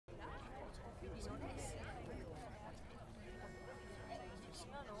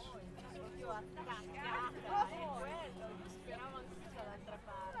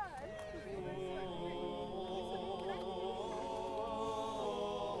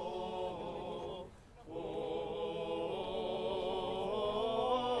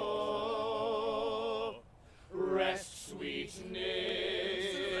Rest, sweet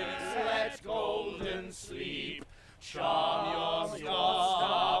nymphs, let golden sleep charm your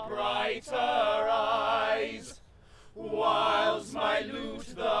star brighter eyes, whiles my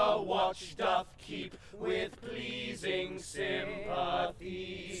lute the watch doth keep with pleasing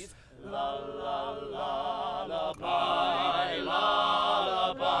sympathies. Lullaby,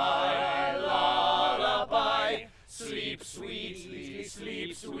 lullaby, lullaby. Sleep sweetly,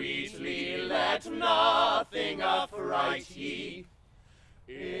 let nothing affright ye.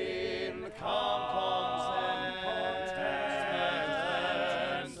 In calm content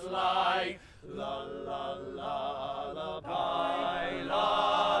lie. Lullaby,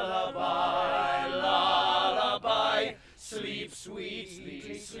 lullaby, lullaby. Sleep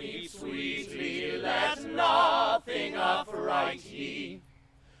sweetly, let nothing affright ye.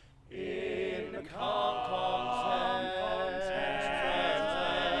 In calm content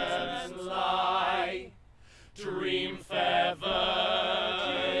lie. Dream fair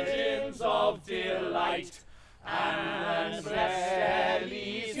virgins of delight, and blessed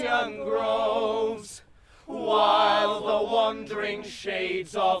Elysian groves, while the wandering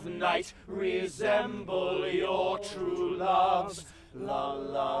shades of night resemble your true loves.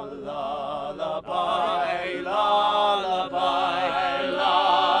 Lullaby, lullaby,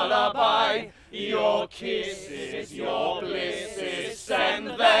 lullaby. Your kisses, your blisses,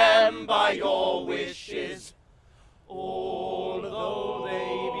 send them by your wishes. Although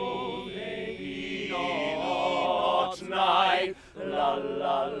they be not nigh.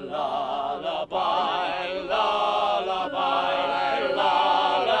 Lullaby, lullaby,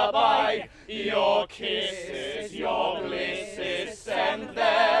 lullaby. Your kisses, your blisses, send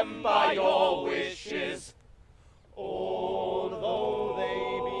them by your wishes. Although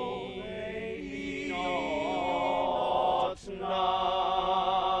they be not nigh.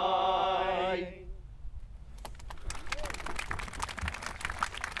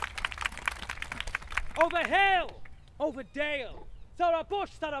 Over hill, over dale, through a bush,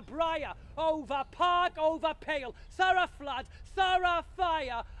 through a briar, over park, over pale, through a flood, through a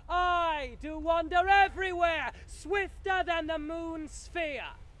fire, I do wander everywhere, swifter than the moon's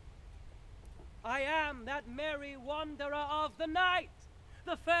sphere. I am that merry wanderer of the night,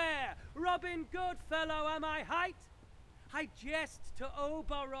 the fair Robin Goodfellow am I hight. I jest to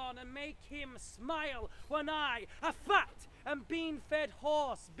Oberon and make him smile when I, a fat and bean-fed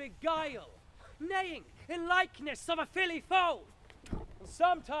horse, beguile, neighing in likeness of a filly foal. And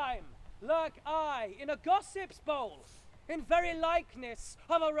sometime lurk I in a gossip's bowl, in very likeness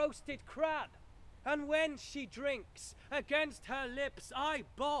of a roasted crab. And when she drinks, against her lips I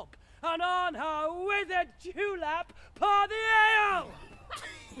bob, and on her withered dewlap pour the ale.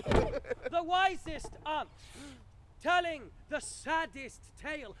 The wisest aunt, telling the saddest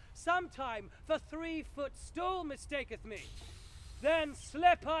tale, sometime for 3-foot stool mistaketh me. Then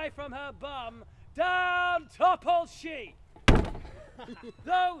slip I from her bum, down topple she.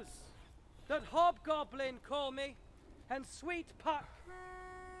 Those that hobgoblin call me, and sweet puck,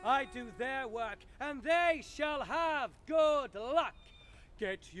 I do their work, and they shall have good luck.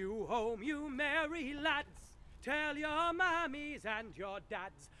 Get you home, you merry lads, tell your mammies and your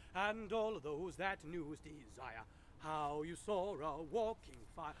dads, and all those that news desire, how you saw a walking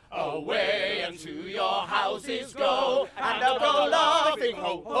fire. Away unto your houses go, and I'll go laughing,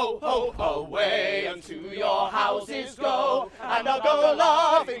 ho, ho, ho. Away unto your houses go, and I'll go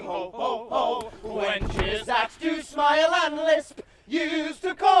laughing, ho, ho, ho. Wenches that do smile and lisp used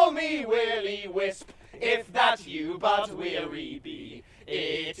to call me Willy Wisp. If that you but weary be,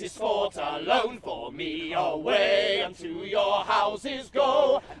 it is sport alone for me. Away unto your houses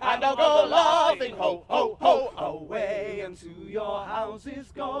go, and I'll go laughing, ho, ho, ho. Away unto your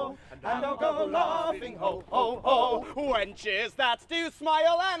houses go, and I'll go laughing, ho, ho, ho. Wenches that do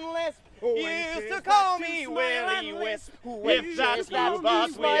smile and lisp used to call me Willy Wisp. If that you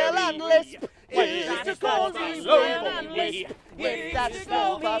but smile and lisp, used to call me Willy Wisp. If that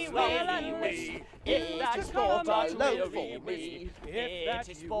you but Willy Wisp, if that sport alone for me, it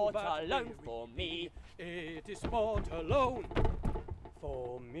is sport alone for me, it is sport alone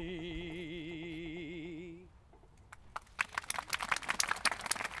for me.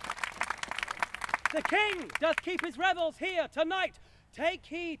 The king doth keep his revels here tonight. Take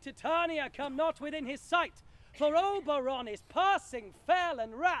heed, Titania come not within his sight, for Oberon is passing fell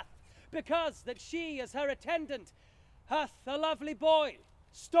and wrath, because that she as her attendant hath a lovely boy,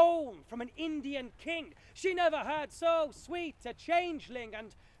 stolen from an Indian king. She never had so sweet a changeling,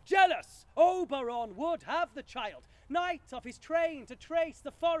 and jealous Oberon would have the child, knight of his train to trace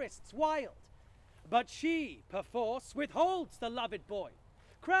the forests wild. But she, perforce, withholds the loved boy,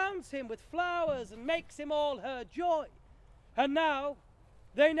 crowns him with flowers and makes him all her joy. And now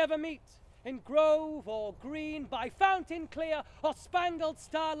they never meet, in grove or green, by fountain clear or spangled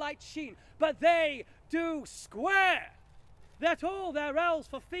starlight sheen, but they do square, that all their elves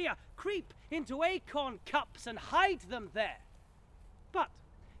for fear creep into acorn cups and hide them there. But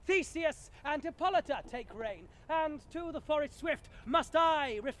Theseus and Hippolyta take rein, and to the forest swift must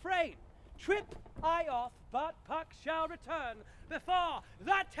I refrain. Trip I off, but Puck shall return before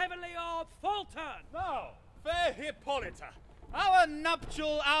that heavenly orb full turn. Now, fair Hippolyta, our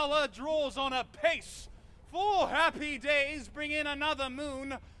nuptial hour draws on apace. 4 happy days bring in another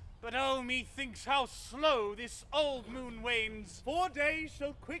moon, but oh, methinks how slow this old moon wanes. 4 days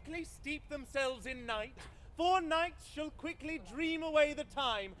shall quickly steep themselves in night. 4 nights shall quickly dream away the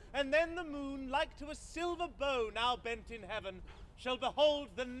time, and then the moon, like to a silver bow now bent in heaven, shall behold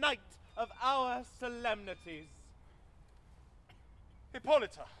the night of our solemnities.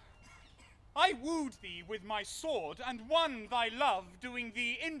 Hippolyta, I wooed thee with my sword and won thy love, doing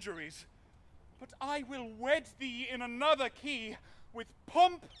thee injuries. But I will wed thee in another key, with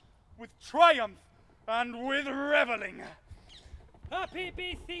pomp, with triumph, and with revelling. Happy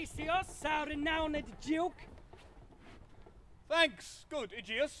be Theseus, our renowned duke. Thanks, good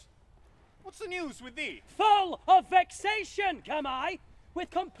Egeus. What's the news with thee? Full of vexation come I, with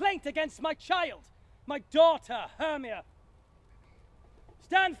complaint against my child, my daughter Hermia.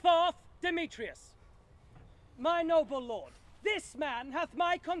 Stand forth, Demetrius. My noble lord, this man hath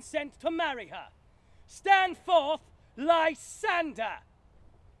my consent to marry her. Stand forth, Lysander.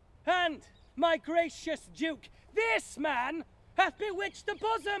 And, my gracious duke, this man hath bewitched the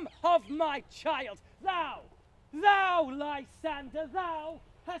bosom of my child. Thou, Lysander, thou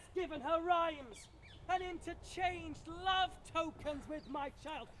hast given her rhymes and interchanged love tokens with my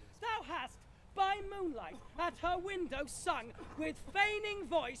child. Thou hast, by moonlight, at her window sung with feigning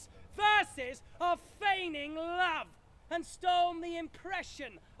voice verses of feigning love, and stolen the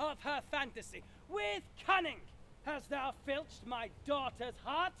impression of her fantasy. With cunning hast thou filched my daughter's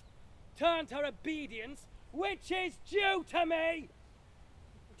heart, turned her obedience, which is due to me,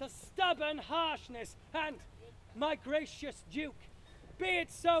 to stubborn harshness. And, my gracious duke, be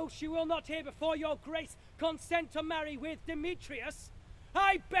it so she will not hear before your grace consent to marry with Demetrius,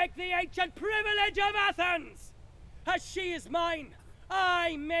 I beg the ancient privilege of Athens, as she is mine,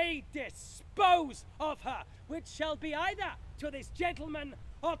 I may dispose of her, which shall be either to this gentleman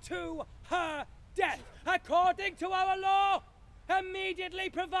or to her death, according to our law, immediately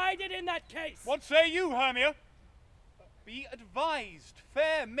provided in that case. What say you, Hermia? Be advised,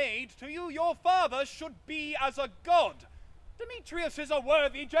 fair maid, to you your father should be as a god. Demetrius is a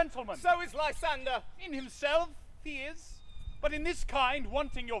worthy gentleman. So is Lysander. In himself he is, but in this kind,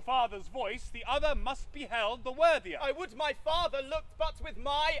 wanting your father's voice, the other must be held the worthier. I would my father looked but with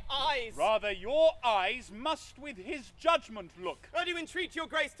my eyes. Rather your eyes must with his judgment look. I do entreat your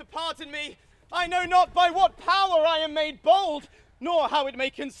grace to pardon me. I know not by what power I am made bold, nor how it may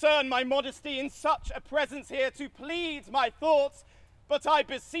concern my modesty in such a presence here to plead my thoughts. But I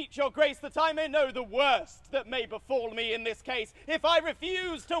beseech your grace that I may know the worst that may befall me in this case, if I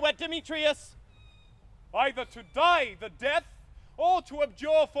refuse to wed Demetrius. Either to die the death, or to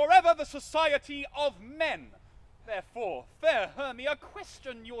abjure forever the society of men. Therefore, fair Hermia,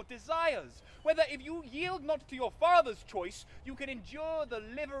 question your desires, whether if you yield not to your father's choice, you can endure the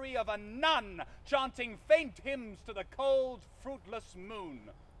livery of a nun, chanting faint hymns to the cold, fruitless moon.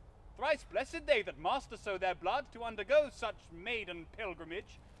 Thrice blessed they that master so their blood to undergo such maiden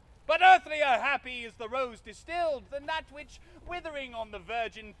pilgrimage. But earthlier happy is the rose distilled than that which, withering on the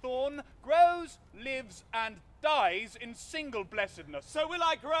virgin thorn, grows, lives, and dies in single blessedness. So will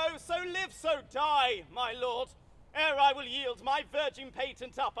I grow, so live, so die, my lord, ere I will yield my virgin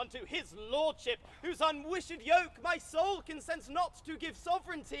patent up unto his lordship, whose unwished yoke my soul consents not to give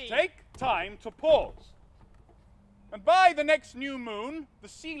sovereignty. Take time to pause. And by the next new moon, the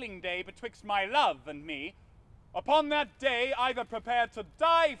sealing day betwixt my love and me, upon that day either prepare to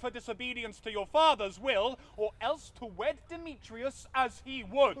die for disobedience to your father's will, or else to wed Demetrius as he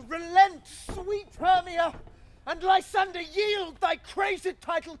would. Relent, sweet Hermia, and Lysander, yield thy crazy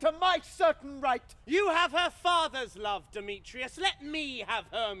title to my certain right. You have her father's love, Demetrius. Let me have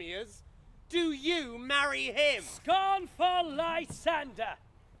Hermia's. Do you marry him? Scornful Lysander!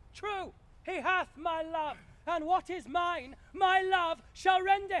 True, he hath my love, and what is mine, my love shall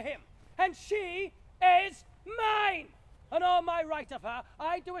render him, and she is mine. and all my right of her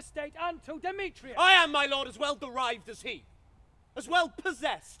I do estate unto Demetrius. I am, my lord, as well derived as he, as well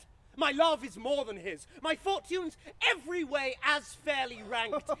possessed. My love is more than his, my fortunes every way as fairly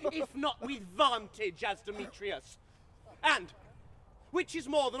ranked, if not with vantage as Demetrius. And, which is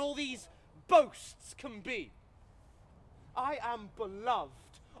more than all these boasts can be, I am beloved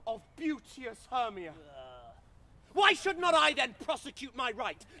of beauteous Hermia. Why should not I then prosecute my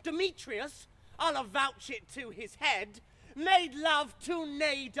right? Demetrius, I'll avouch it to his head, made love to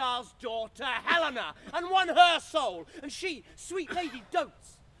Nadar's daughter Helena, and won her soul, and she, sweet lady,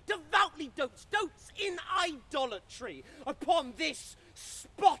 dotes, devoutly dotes in idolatry upon this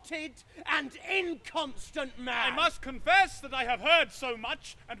spotted and inconstant man. I must confess that I have heard so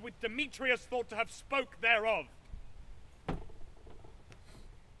much, and with Demetrius thought to have spoke thereof.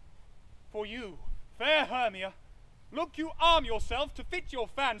 For you, fair Hermia, look you arm yourself to fit your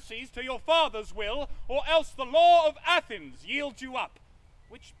fancies to your father's will, or else the law of Athens yields you up,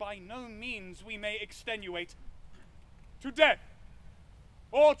 which by no means we may extenuate, to death,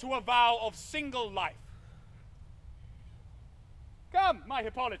 or to a vow of single life. Come, my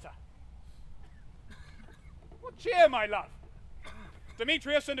Hippolyta. What cheer, my love?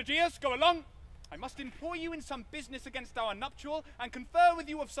 Demetrius and Egeus, go along. I must employ you in some business against our nuptial, and confer with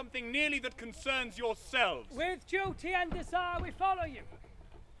you of something nearly that concerns yourselves. With duty and desire we follow you.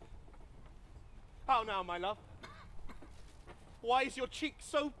 How now, my love? Why is your cheek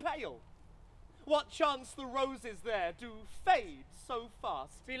so pale? What chance the roses there do fade so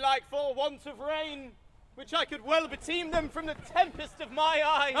fast? Belike for want of rain, which I could well beteem them from the tempest of my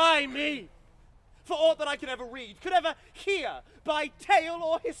eye. Ay me! For aught that I could ever read, could ever hear, by tale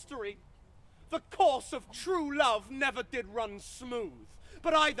or history, the course of true love never did run smooth,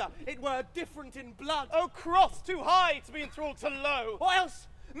 but either it were different in blood, Oh, cross too high to be enthralled to low, or else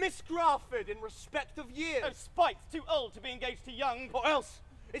misgrafted in respect of years, oh, spite too old to be engaged to young, or else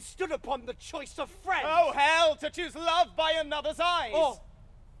it stood upon the choice of friends. oh, hell, to choose love by another's eyes. Or,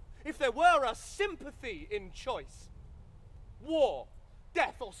 if there were a sympathy in choice, war,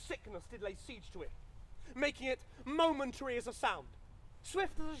 death, or sickness did lay siege to it, making it momentary as a sound,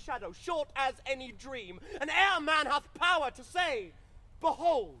 swift as a shadow, short as any dream, and ere man hath power to say,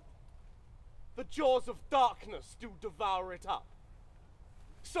 behold, the jaws of darkness do devour it up.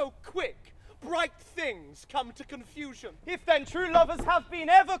 So quick, bright things come to confusion. If then true lovers have been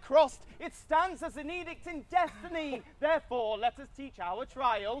ever crossed, it stands as an edict in destiny. Therefore, let us teach our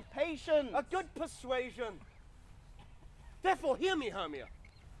trial patience. A good persuasion. Therefore, hear me, Hermia.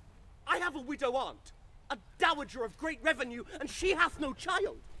 I have a widow aunt, a dowager of great revenue, and she hath no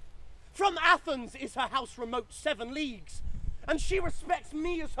child. From Athens is her house remote 7 leagues, and she respects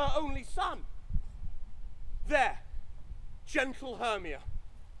me as her only son. There, gentle Hermia,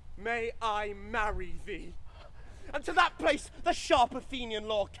 may I marry thee. And to that place the sharp Athenian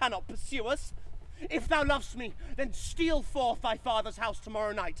law cannot pursue us. If thou lovest me, then steal forth thy father's house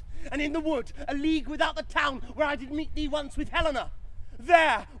tomorrow night, and in the wood, a league without the town, where I did meet thee once with Helena,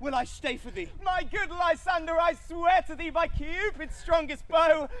 there will I stay for thee. My good Lysander, I swear to thee by Cupid's strongest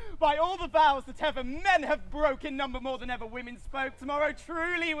bow, by all the vows that ever men have broke in number more than ever women spoke, tomorrow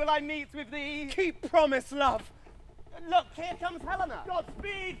truly will I meet with thee. Keep promise, love. Look, here comes Helena.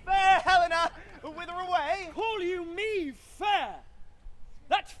 Godspeed, fair Helena. Whither away? Call you me fair?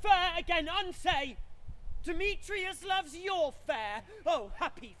 That fair again unsay. Demetrius loves your fair. Oh,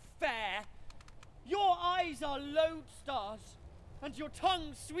 happy fair. Your eyes are lodestars, and your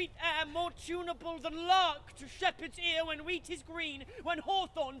tongue sweet air more tunable than lark to shepherd's ear when wheat is green, when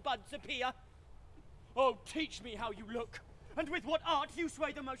hawthorn buds appear. Oh, teach me how you look, and with what art you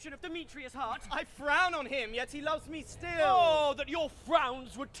sway the motion of Demetrius' heart. I frown on him, yet he loves me still. Oh, that your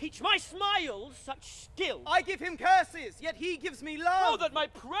frowns would teach my smiles such skill. I give him curses, yet he gives me love. Oh, that my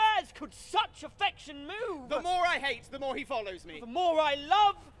prayers could such affection move. The more I hate, the more he follows me. The more I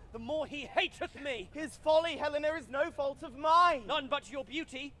love, the more he hateth me. His folly, Helena, is no fault of mine. None but your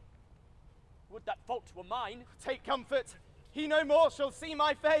beauty. Would that fault were mine. Take comfort, he no more shall see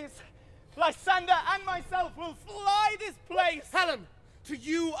my face. Lysander and myself will fly this place. Helen, to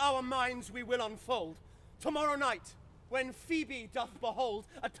you our minds we will unfold. Tomorrow night, when Phoebe doth behold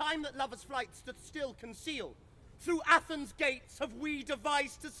a time that lovers' flights doth still conceal, through Athens' gates have we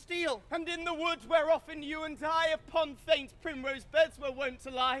devised to steal. And in the wood where often you and I upon faint primrose beds were wont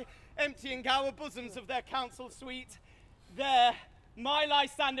to lie, emptying our bosoms of their counsel sweet, there my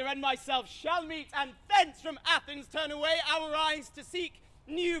Lysander and myself shall meet, and thence from Athens turn away our eyes to seek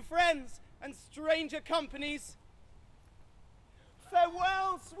new friends and stranger companies.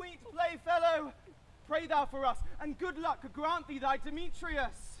 Farewell, sweet playfellow. Pray thou for us, and good luck grant thee thy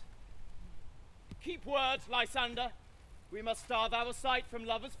Demetrius. Keep word, Lysander. We must starve our sight from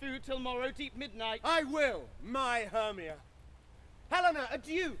lovers' food till morrow deep midnight. I will, my Hermia. Helena,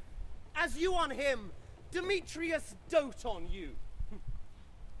 adieu. As you on him, Demetrius dote on you.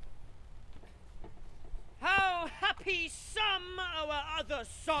 How happy some our other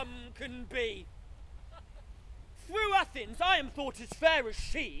some can be. Through Athens I am thought as fair as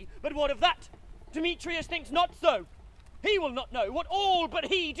she, but what of that? Demetrius thinks not so. He will not know what all but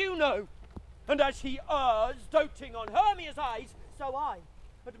he do know. And as he errs, doting on Hermia's eyes, so I,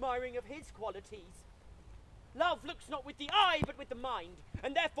 admiring of his qualities. Love looks not with the eye, but with the mind,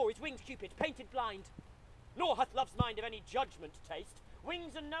 and therefore his wings Cupid painted blind. Nor hath love's mind of any judgment taste,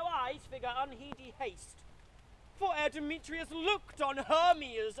 wings and no eyes figure unheedy haste. For ere Demetrius looked on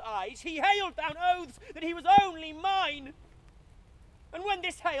Hermia's eyes, he hailed down oaths that he was only mine. And when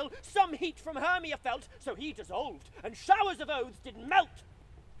this hail some heat from Hermia felt, so he dissolved, and showers of oaths did melt.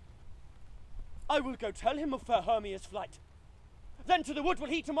 I will go tell him of fair Hermia's flight. Then to the wood will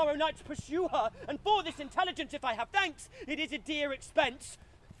he tomorrow night pursue her, and for this intelligence, if I have thanks, it is a dear expense.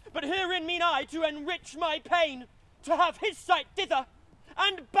 But herein mean I to enrich my pain, to have his sight thither,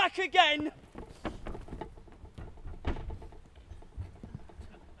 and back again.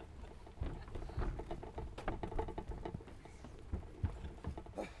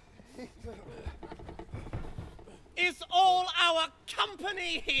 Is all our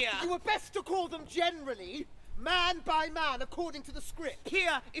company here? You were best to call them generally, man by man, according to the script.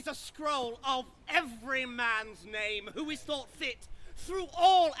 Here is a scroll of every man's name who is thought fit through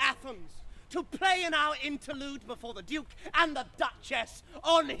all Athens to play in our interlude before the Duke and the Duchess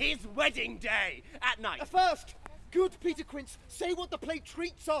on his wedding day at night. First, good Peter Quince, say what the play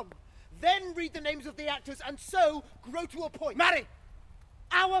treats on. Then read the names of the actors and so grow to a point. Marry,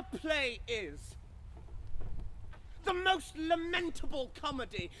 our play is the most lamentable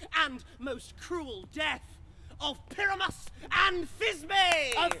comedy and most cruel death of Pyramus and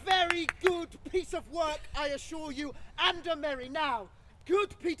Thisbe. A very good piece of work, I assure you, and a merry. Now,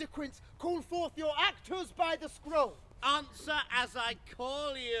 good Peter Quince, call forth your actors by the scroll. Answer as I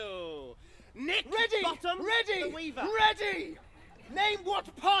call you. Nick Ready! Bottom, Ready! the Weaver. Ready! Name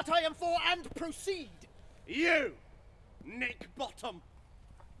what part I am for and proceed. You, Nick Bottom,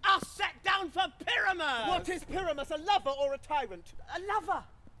 are set down for Pyramus. What is Pyramus, a lover or a tyrant? A lover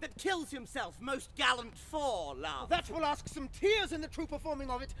that kills himself most gallant for love. That will ask some tears in the true performing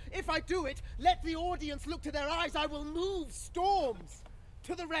of it. If I do it, let the audience look to their eyes. I will move storms.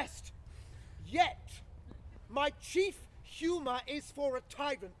 To the rest. Yet, my chief humour is for a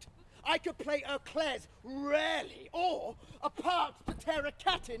tyrant. I could play Euclès rarely, or a part to tear a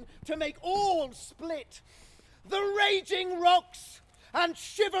cat in to make all split. The raging rocks and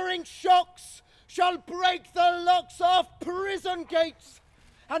shivering shocks shall break the locks of prison gates,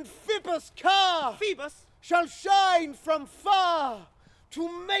 and Phoebus' car shall shine from far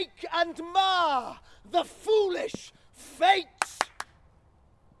to make and mar the foolish fates.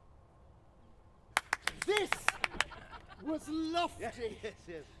 This was lofty.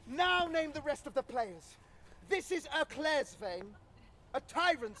 Yes. Now name the rest of the players. This is Euclès' vein, a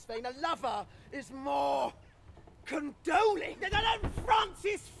tyrant's vein. A lover is more condoling.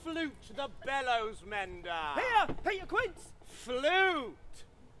 Francis Flute, the bellows mender. Here, Peter Quince. Flute,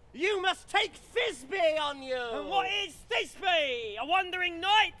 you must take Thisbe on you. And what is Thisbe? A wandering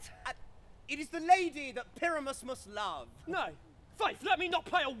knight? It is the lady that Pyramus must love. No. Faith, let me not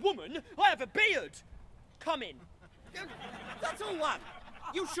play a woman. I have a beard. Come in. That's all one.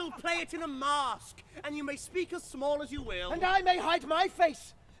 You shall play it in a mask, and you may speak as small as you will. And I may hide my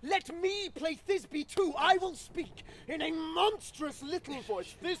face. Let me play Thisbe too. I will speak in a monstrous little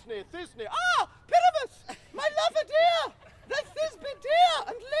voice. Thisne. Ah, Pyramus, my lover dear. The Thisbe dear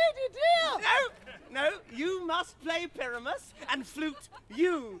and lady dear. No, you must play Pyramus, and Flute,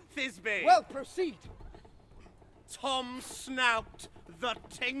 you, Thisbe. Well, proceed. Tom Snout, the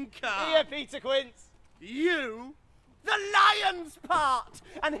tinker. Here, Peter Quince. You, the lion's part.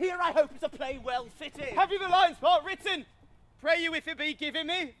 And here I hope is a play well fitted. Have you the lion's part written? Pray you if it be given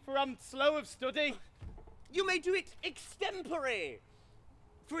me, for I'm slow of study. You may do it extempore,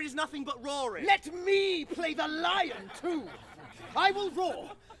 for it is nothing but roaring. Let me play the lion too. I will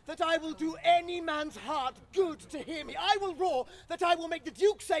roar that I will do any man's heart good to hear me. I will roar that I will make the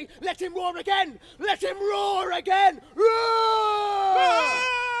Duke say, let him roar again. Let him roar again. Roar!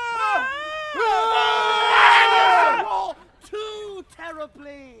 Roar too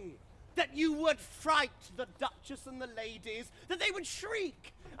terribly, that you would fright the Duchess and the ladies, that they would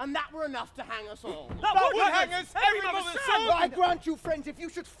shriek, and that were enough to hang us all. That would hang us, every mother's son. Well, I grant you, friends, if you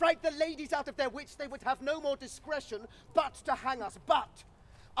should fright the ladies out of their wits, they would have no more discretion but to hang us. But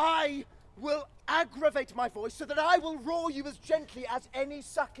I will aggravate my voice so that I will roar you as gently as any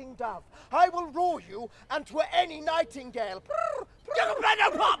sucking dove. I will roar you, and 'twere any nightingale.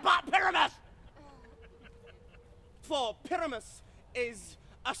 Pyramus! For Pyramus is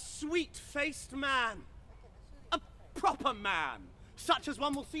a sweet-faced man, a proper man, such as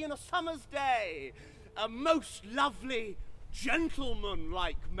one will see in a summer's day, a most lovely,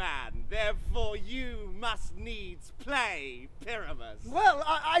 gentleman-like man. Therefore you must needs play Pyramus. Well,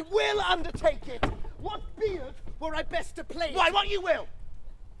 I will undertake it. What beard were I best to play? Why, what you will!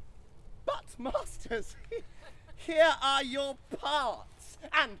 But, masters, here are your parts,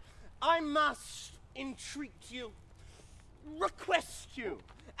 and I must entreat you, request you,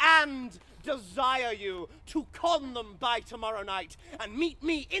 and desire you to con them by tomorrow night and meet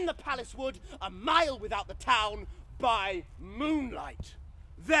me in the palace wood a mile without the town by moonlight.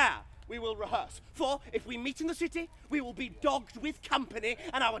 There we will rehearse, for if we meet in the city, we will be dogged with company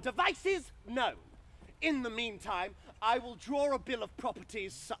and our devices known. In the meantime, I will draw a bill of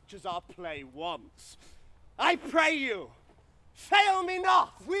properties such as our play wants. I pray you, fail me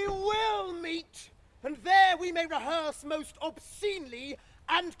not! We will meet, and there we may rehearse most obscenely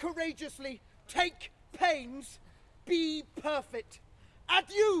and courageously. Take pains, be perfect.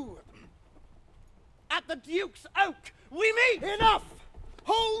 Adieu! At the Duke's Oak, we meet! Enough!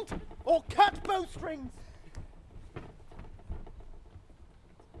 Hold or cut bowstrings!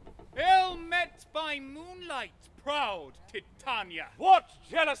 Ill met by moonlight, proud Titania. What,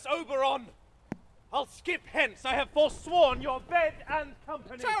 jealous Oberon? I'll skip hence. I have forsworn your bed and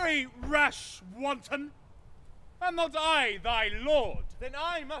company. Tarry, rash wanton. Am not I thy lord? Then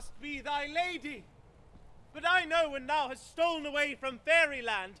I must be thy lady. But I know when thou hast stolen away from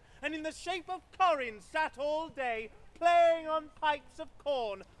fairyland, and in the shape of Corin sat all day, playing on pipes of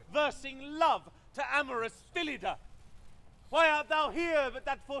corn, versing love to amorous Hippolyta. Why art thou here but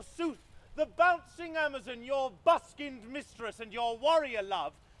that forsooth the bouncing Amazon, your buskined mistress and your warrior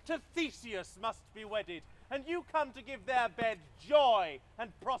love, to Theseus must be wedded, and you come to give their bed joy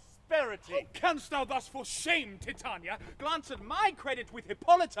and prosperity. How canst thou thus for shame, Titania, glance at my credit with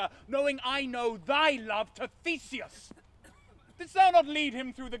Hippolyta, knowing I know thy love to Theseus? Didst thou not lead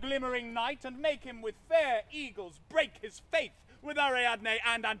him through the glimmering night, and make him with fair eagles break his faith with Ariadne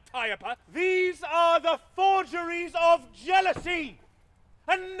and Antiope? These are the forgeries of jealousy,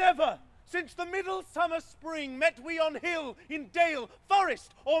 and never since the middle summer spring met we on hill, in dale,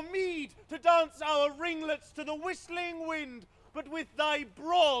 forest, or mead to dance our ringlets to the whistling wind, but with thy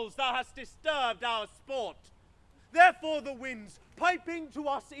brawls thou hast disturbed our sport. Therefore the winds, piping to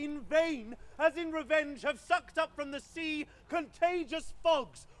us in vain, as in revenge have sucked up from the sea contagious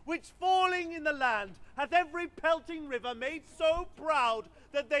fogs, which falling in the land hath every pelting river made so proud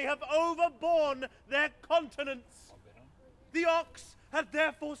that they have overborne their continents. The ox hath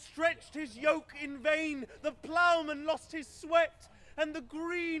therefore stretched his yoke in vain, the ploughman lost his sweat, and the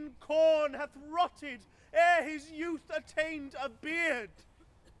green corn hath rotted ere his youth attained a beard.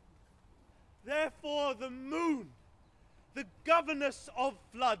 Therefore the moon, the governess of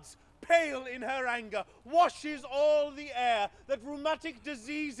floods, pale in her anger, washes all the air that rheumatic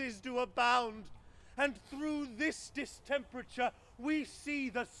diseases do abound, and through this distemperature we see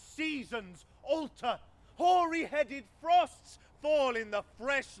the seasons alter, hoary-headed frosts fall in the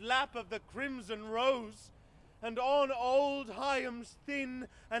fresh lap of the crimson rose, and on old Hyam's thin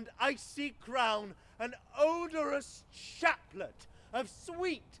and icy crown an odorous chaplet of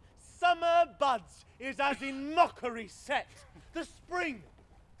sweet summer buds is as in mockery set. The spring,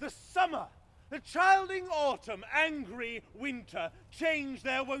 the summer, the childing autumn, angry winter, change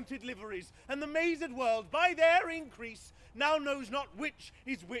their wonted liveries, and the mazed world by their increase now knows not which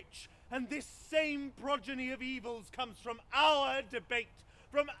is which, and this same progeny of evils comes from our debate,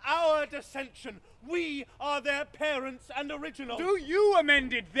 from our dissension. We are their parents and original. Do you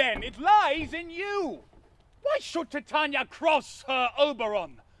amend it then? It lies in you. Why should Titania cross her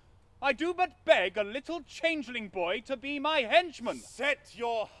Oberon? I do but beg a little changeling boy to be my henchman. Set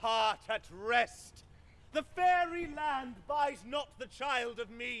your heart at rest. The fairy land buys not the child of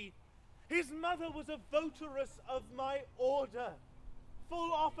me. His mother was a votaress of my order.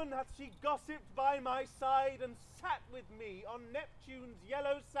 Full often hath she gossiped by my side and sat with me on Neptune's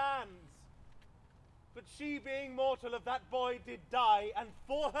yellow sands. But she being mortal of that boy did die, and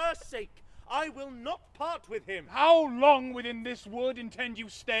for her sake I will not part with him. How long within this wood intend you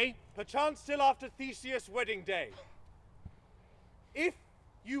stay? Perchance till after Theseus' wedding day. If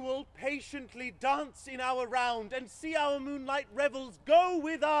you will patiently dance in our round and see our moonlight revels, go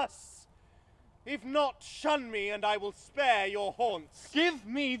with us. If not, shun me, and I will spare your haunts. Give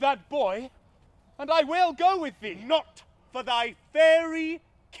me that boy, and I will go with thee. Not for thy fairy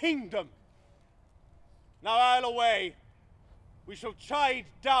kingdom. Now I'll away. We shall chide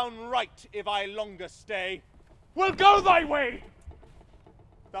downright if I longer stay. Well, go thy way!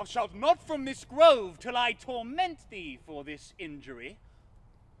 Thou shalt not from this grove till I torment thee for this injury.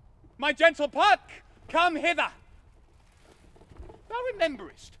 My gentle Puck, come hither. Thou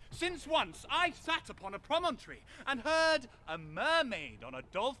rememberest, since once I sat upon a promontory and heard a mermaid on a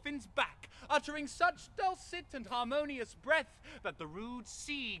dolphin's back, uttering such dulcet and harmonious breath that the rude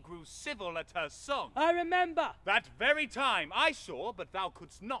sea grew civil at her song. I remember. That very time I saw, but thou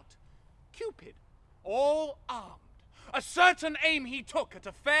couldst not, Cupid, all armed. A certain aim he took at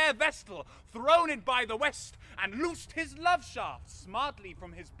a fair vestal, thrown it by the west, and loosed his love shaft smartly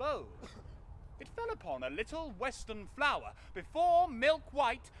from his bow. It fell upon a little western flower, before milk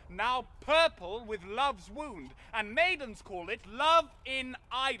white, now purple with love's wound, and maidens call it love in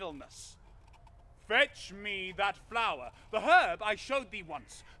idleness. Fetch me that flower, the herb I showed thee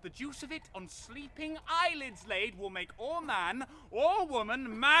once. The juice of it on sleeping eyelids laid will make all man or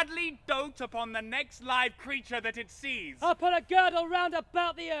woman madly dote upon the next live creature that it sees. I'll put a girdle round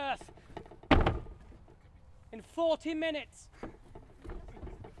about the earth. In 40 minutes.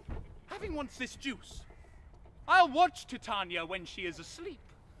 Having once this juice, I'll watch Titania when she is asleep,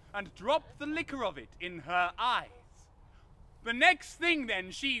 and drop the liquor of it in her eyes. The next thing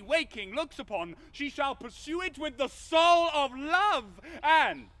then she waking looks upon, she shall pursue it with the soul of love,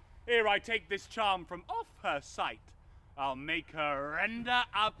 and, ere I take this charm from off her sight, I'll make her render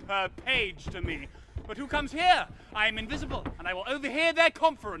up her page to me. But who comes here? I am invisible, and I will overhear their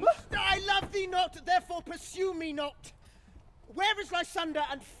conference. I love thee not, therefore pursue me not. Where is Lysander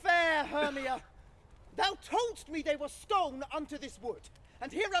and fair Hermia? Thou toldst me they were stone unto this wood,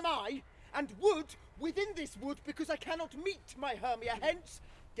 and here am I, and wood within this wood, because I cannot meet my Hermia. Hence,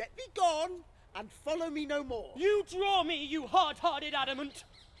 get thee gone, and follow me no more. You draw me, you hard-hearted adamant,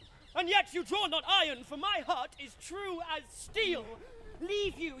 and yet you draw not iron, for my heart is true as steel.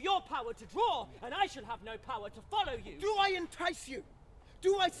 Leave you your power to draw, and I shall have no power to follow you. Do I entice you?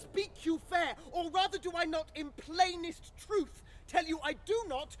 Do I speak you fair, or rather do I not in plainest truth tell you I do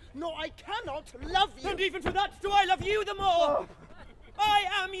not, nor I cannot love you? And even for that do I love you the more. I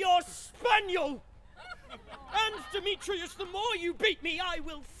am your spaniel. And Demetrius, the more you beat me, I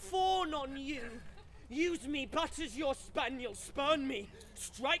will fawn on you. Use me but as your spaniel, spurn me,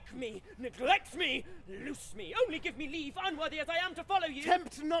 strike me, neglect me, loose me. Only give me leave, unworthy as I am to follow you.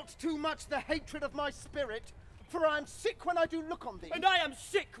 Tempt not too much the hatred of my spirit, for I am sick when I do look on thee. And I am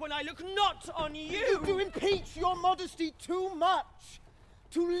sick when I look not on you. You do impeach your modesty too much.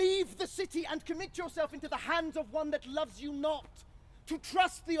 To leave the city and commit yourself into the hands of one that loves you not. To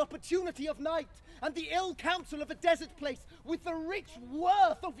trust the opportunity of night and the ill counsel of a desert place with the rich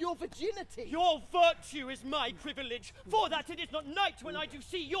worth of your virginity. Your virtue is my privilege, for that it is not night when I do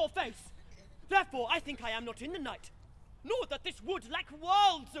see your face. Therefore I think I am not in the night, nor that this wood lack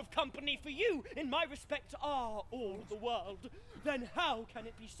worlds of company, for you, in my respect, are all the world. Then how can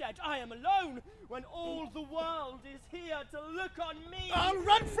it be said I am alone, when all the world is here to look on me? I'll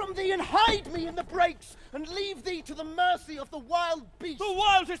run from thee and hide me in the brakes, and leave thee to the mercy of the wild beast. The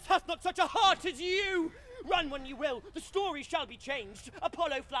wildest hath not such a heart as you! Run when you will, the story shall be changed.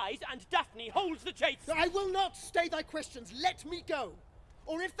 Apollo flies, and Daphne holds the chase. I will not stay thy questions, let me go.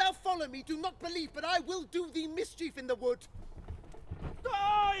 Or if thou follow me, do not believe, but I will do thee mischief in the wood.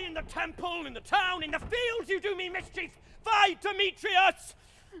 Aye, in the temple, in the town, in the fields you do me mischief! Fie, Demetrius!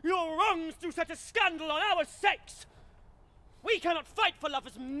 Your wrongs do set a scandal on our sex! We cannot fight for love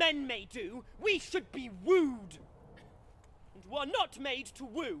as men may do. We should be wooed. And were not made to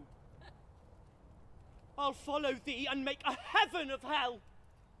woo. I'll follow thee and make a heaven of hell.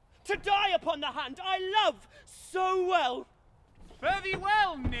 To die upon the hand I love so well. Fare thee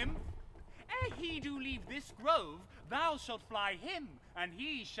well, nymph. Ere he do leave this grove, thou shalt fly him, and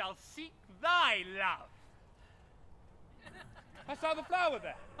he shall seek thy love. Hast thou the flower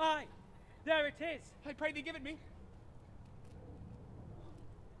there? Aye, there it is. I pray thee give it me.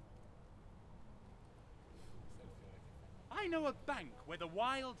 I know a bank where the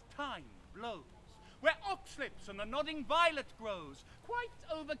wild thyme blows, where oxlips and the nodding violet grows, quite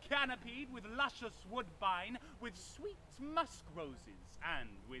over-canopied with luscious woodbine, with sweet musk roses, and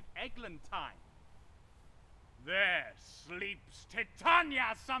with eglantine. There sleeps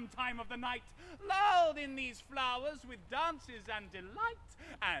Titania some time of the night, lulled in these flowers with dances and delight,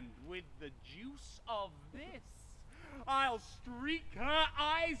 and with the juice of this I'll streak her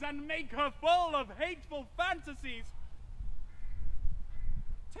eyes and make her full of hateful fantasies.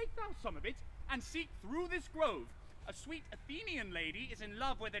 Take thou some of it, and seek through this grove. A sweet Athenian lady is in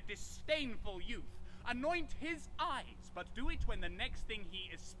love with a disdainful youth. Anoint his eyes, but do it when the next thing he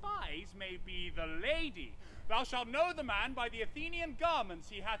espies may be the lady. Thou shalt know the man by the Athenian garments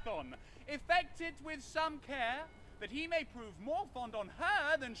he hath on. Effect it with some care, that he may prove more fond on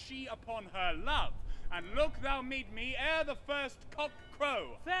her than she upon her love. And look thou meet me ere the first cock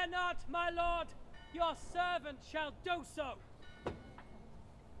crow. Fear not, my lord, your servant shall do so.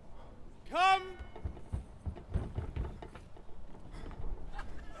 Come!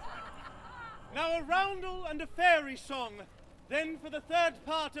 Now a roundel and a fairy song, then for the third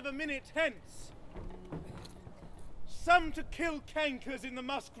part of a minute hence. Some to kill cankers in the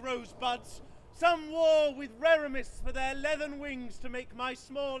musk rosebuds, some war with Rerimis for their leathern wings to make my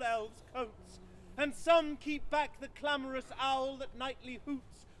small elves coats, and some keep back the clamorous owl that nightly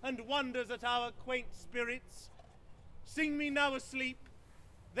hoots and wonders at our quaint spirits. Sing me now asleep,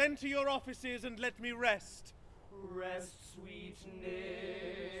 then to your offices and let me rest. Rest, sweet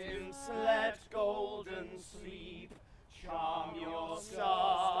nymphs, let golden sleep charm your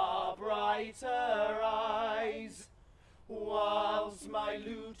star brighter eyes, whilst my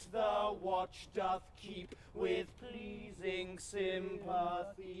lute the watch doth keep with pleasing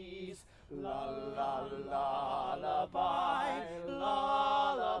sympathies. La la la lullaby,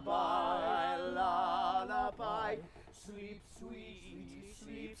 lullaby, lullaby. Sleep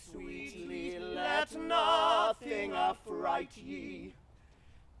sweetly, let nothing affright ye.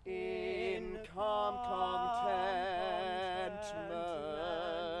 In calm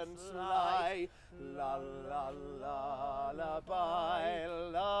contentment lie. La la la lullaby,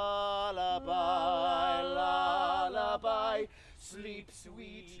 lullaby, lullaby. Sleep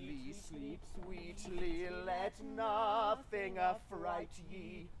sweetly, let nothing affright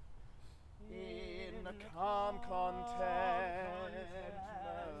ye. In calm contentment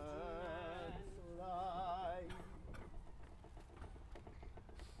lie.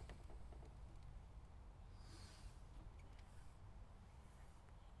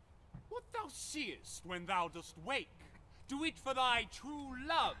 What thou seest when thou dost wake, do it for thy true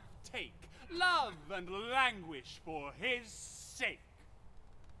love take. Love and languish for his sake.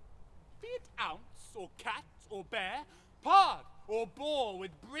 Be it ounce, or cat, or bear, pard, or boar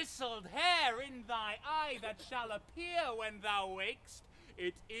with bristled hair in thy eye that shall appear when thou wakest,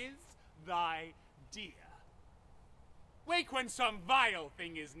 it is thy dear. Wake when some vile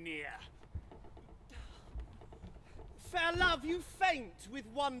thing is near. Fair love, you faint with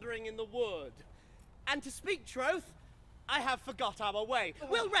wandering in the wood. And to speak troth, I have forgot our way.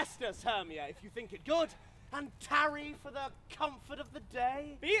 We'll rest us, Hermia, if you think it good, and tarry for the comfort of the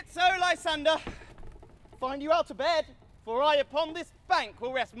day. Be it so, Lysander. Find you out to bed, for I upon this bank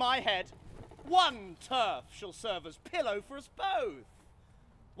will rest my head. One turf shall serve as pillow for us both.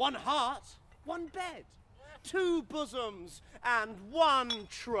 One heart, one bed, two bosoms, and one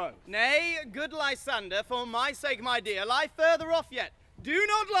troth. Nay, good Lysander, for my sake, my dear, lie further off yet. Do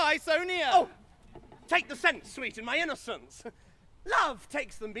not lie so near. Oh, take the sense, sweet, in my innocence. Love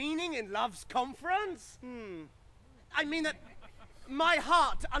takes the meaning in love's conference. I mean that my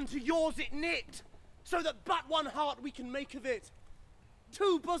heart unto yours it knit, so that but one heart we can make of it.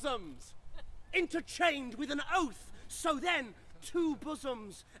 Two bosoms, interchained with an oath, so then two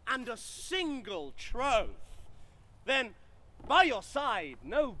bosoms and a single troth. Then, by your side,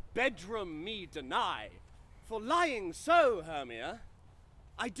 no bedroom me deny, for lying so, Hermia,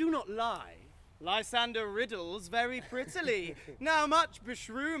 I do not lie. Lysander riddles very prettily. Now much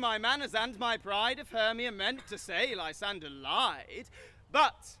beshrew my manners and my pride if Hermia meant to say Lysander lied.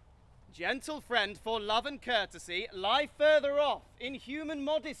 But, gentle friend, for love and courtesy, lie further off in human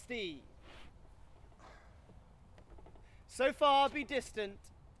modesty. So far be distant,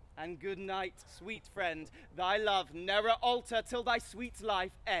 and good night, sweet friend. Thy love ne'er alter till thy sweet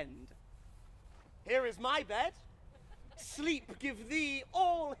life end. Here is my bed. Sleep give thee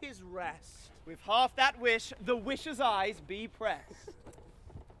all his rest. With half that wish, the wisher's eyes be pressed.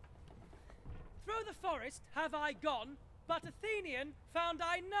 Through the forest have I gone, but Athenian found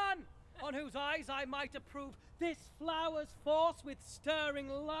I none, on whose eyes I might approve this flower's force with stirring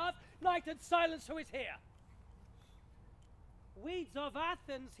love, night and silence who is here. Weeds of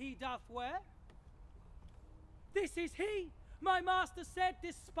Athens he doth wear. This is he, my master said,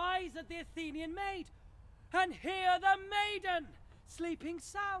 despised the Athenian maid, and here the maiden, sleeping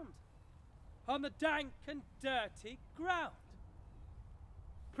sound, on the dank and dirty ground.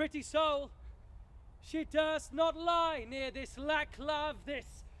 Pretty soul, she durst not lie near this lack love,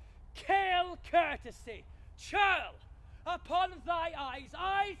 this kale courtesy. Churl, upon thy eyes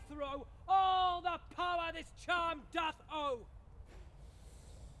I throw all the power this charm doth owe.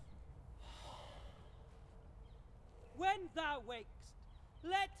 When thou wakest,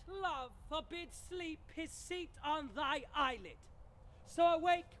 let love forbid sleep his seat on thy eyelid. So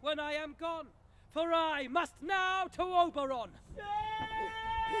awake when I am gone, for I must now to Oberon. Stay,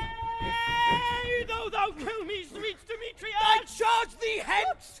 though thou kill me, sweet Demetrius! I charge thee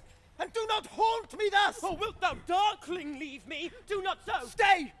hence, and do not haunt me thus! Or wilt thou, darkling, leave me? Do not so!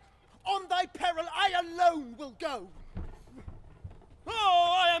 Stay! On thy peril, I alone will go.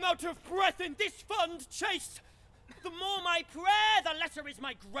 Oh, I am out of breath in this fond chase! The more my prayer, the lesser is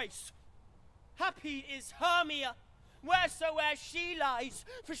my grace. Happy is Hermia, wheresoe'er she lies,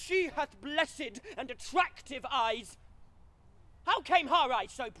 for she hath blessed and attractive eyes. How came her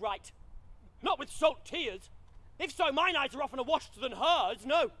eyes so bright? Not with salt tears. If so, mine eyes are oftener washed than hers,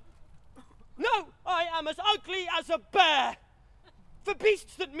 no. No, I am as ugly as a bear. For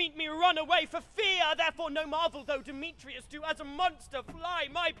beasts that meet me run away for fear, therefore no marvel though Demetrius do as a monster fly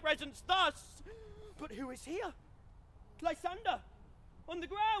my presence thus. But who is here? Lysander, on the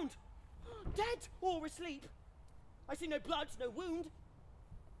ground, dead or asleep. I see no blood, no wound.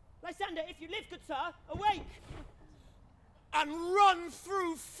 Lysander, if you live, good sir, awake. And run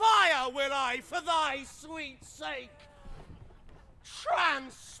through fire will I for thy sweet sake.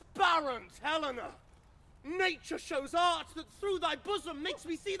 Transparent Helena, nature shows art that through thy bosom makes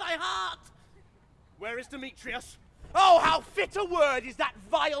me see thy heart. Where is Demetrius? Oh, how fit a word is that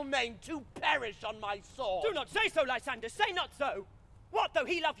vile name to perish on my sword. Do not say so, Lysander, say not so. What though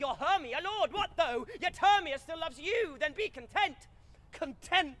he love your Hermia, Lord, what though? Yet Hermia still loves you, then be content.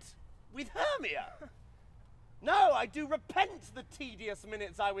 Content with Hermia? No, I do repent the tedious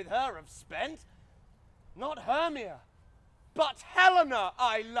minutes I with her have spent. Not Hermia, but Helena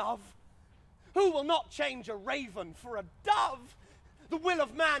I love. Who will not change a raven for a dove? The will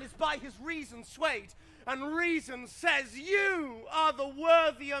of man is by his reason swayed, and reason says you are the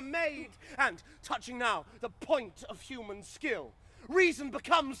worthier maid. And touching now the point of human skill, reason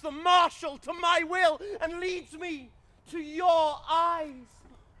becomes the marshal to my will, and leads me to your eyes,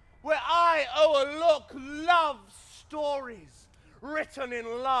 where I o'erlook love's stories, written in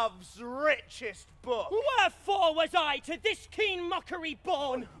love's richest book. Wherefore was I to this keen mockery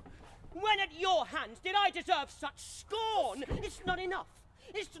born? When at your hands did I deserve such scorn? It's not enough,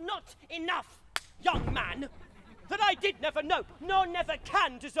 it's not enough, young man, that I did never know, nor never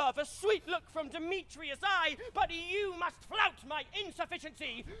can deserve a sweet look from Demetrius' eye, but you must flout my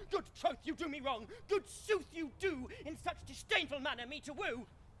insufficiency. Good troth, you do me wrong, good sooth you do, in such disdainful manner me to woo.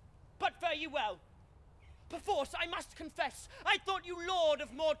 But fare you well. Perforce I must confess, I thought you lord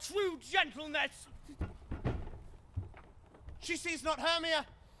of more true gentleness. She sees not Hermia.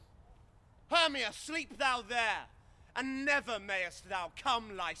 Hermia, sleep thou there, and never mayest thou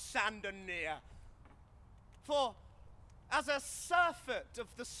come Lysander near. For, as a surfeit of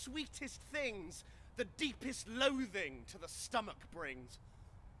the sweetest things, the deepest loathing to the stomach brings.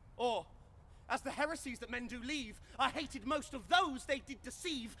 Or, as the heresies that men do leave, I hated most of those they did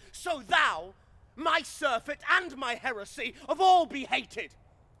deceive, so thou, my surfeit and my heresy, of all be hated,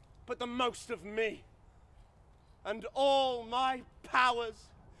 but the most of me. And all my powers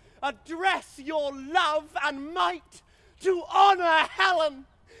address your love and might to honor Helen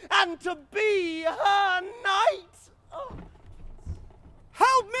and to be her knight. Oh.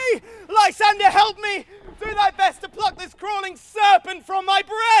 Help me! Lysander, help me! Do thy best to pluck this crawling serpent from my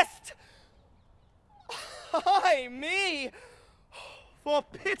breast! Ay, me! For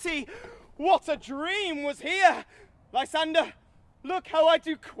pity, what a dream was here! Lysander, look how I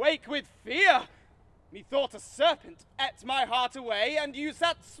do quake with fear! Methought a serpent ate my heart away, and you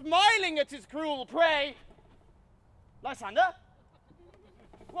sat smiling at his cruel prey. Lysander?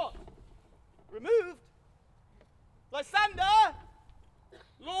 What? Removed? Lysander?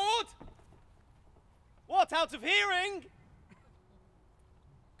 Lord? What, out of hearing?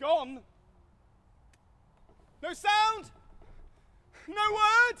 Gone? No sound? No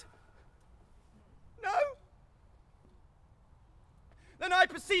word? No? Then I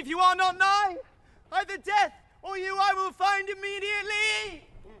perceive you are not nigh. Either death or you I will find immediately.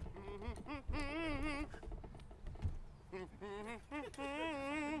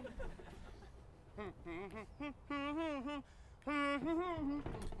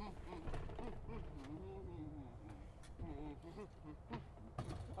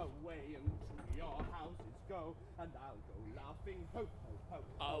 Away unto your houses go, and I'll go laughing, ho, ho,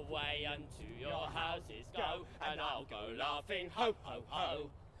 ho. Away unto your houses go, and I'll go laughing, ho, ho, ho.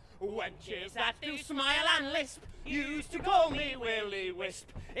 Wenches that do smile and lisp used to call me Willy Wisp.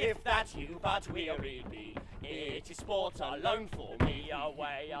 If that you but weary be, it is sport alone for me.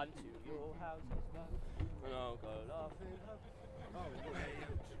 Away unto your houses go, and I'll go laughing, ho.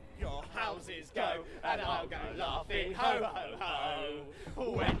 Your houses go, and I'll go laughing, ho, ho,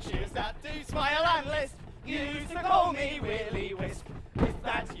 ho. Wenches that do smile and list used to call me Willy Wisp. If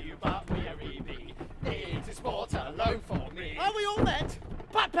that's you but weary be, it is sport alone for me. Are we all met?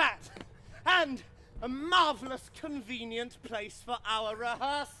 Pat! And a marvellous convenient place for our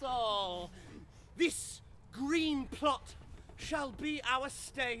rehearsal. This green plot shall be our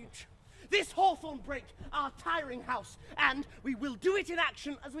stage. This hawthorn brake, our tiring house, and we will do it in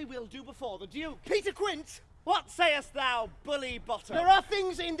action as we will do before the Duke. Peter Quince, What sayest thou, bully bottom? there are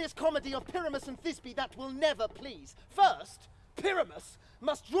things in this comedy of Pyramus and Thisbe that will never please. First, Pyramus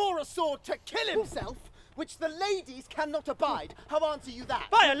must draw a sword to kill himself, which the ladies cannot abide. How answer you that?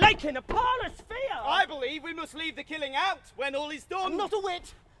 By a lake in a parlous sphere! I believe we must leave the killing out when all is done. Not a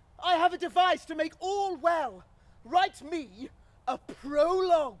whit. I have a device to make all well. Write me a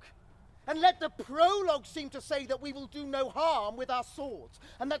prologue. And let the prologue seem to say that we will do no harm with our swords,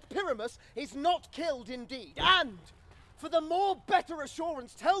 and that Pyramus is not killed indeed. And, for the more better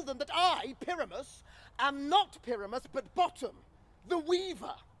assurance, tell them that I, Pyramus, am not Pyramus, but Bottom, the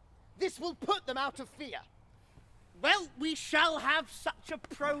weaver. This will put them out of fear. Well, we shall have such a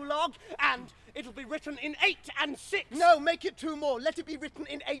prologue, and it'll be written in 8 and 6. No, make it 2 more. Let it be written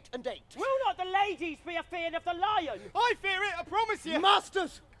in 8 and 8. Will not the ladies be afeard of the lion? I fear it, I promise you.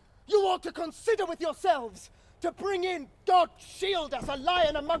 Masters, you ought to consider with yourselves. To bring in, God shield us, a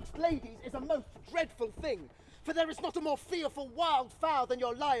lion amongst ladies is a most dreadful thing. For there is not a more fearful wild fowl than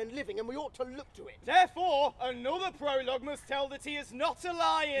your lion living, and we ought to look to it. Therefore, another prologue must tell that he is not a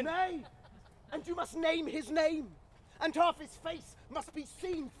lion. Nay, and you must name his name, and half his face must be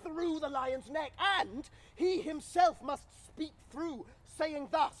seen through the lion's neck, and he himself must speak through, saying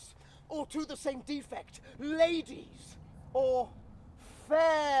thus, or to the same defect, ladies, or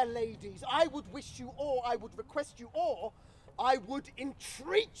fair ladies, I would wish you, or I would request you, or I would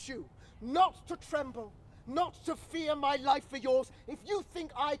entreat you not to tremble, not to fear my life for yours. If you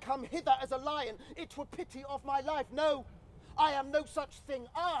think I come hither as a lion, it were pity of my life. No, I am no such thing.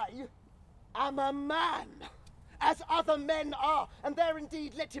 I am a man, as other men are. And there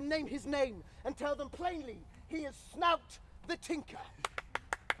indeed let him name his name, and tell them plainly he is Snout the Tinker.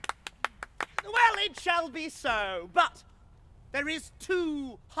 Well, it shall be so, but there is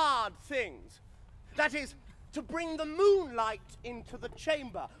 2 hard things. That is, to bring the moonlight into the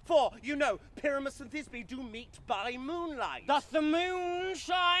chamber. For, you know, Pyramus and Thisbe do meet by moonlight. Doth the moon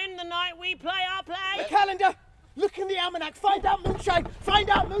shine the night we play our play? The calendar! Look in the almanac! Find out moonshine! Find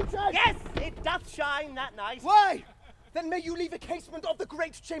out moonshine! Yes, it doth shine that night. Why? Then may you leave a casement of the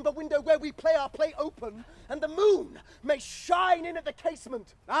great chamber window where we play our play open, and the moon may shine in at the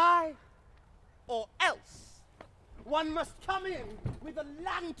casement. Aye, or else one must come in with a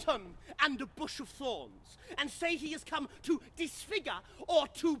lantern and a bush of thorns, and say he has come to disfigure or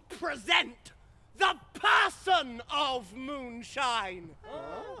to present the person of moonshine.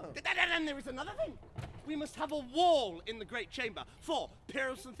 Oh. And there is another thing. We must have a wall in the great chamber, for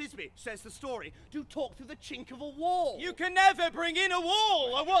Pyramus and Thisbe, says the story, do talk through the chink of a wall. You can never bring in a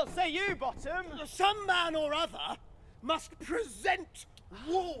wall, or what say you, Bottom? Some man or other must present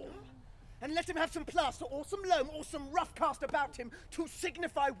wall. And let him have some plaster or some loam or some rough cast about him to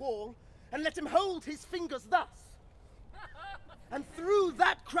signify wall, and let him hold his fingers thus. And through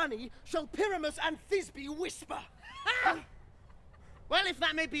that cranny shall Pyramus and Thisbe whisper. Well, if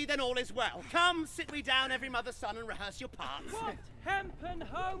that may be, then all is well. Come, sit we down, every mother's son, and rehearse your parts. What hempen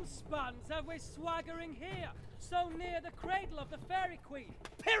homespuns have we swaggering here, so near the cradle of the fairy queen?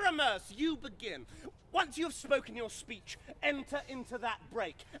 Pyramus, you begin. Once you have spoken your speech, enter into that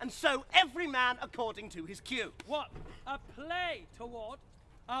break, and so every man according to his cue. What, a play toward?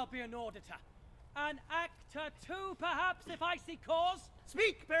 I'll be an auditor. An actor too, perhaps, if I see cause?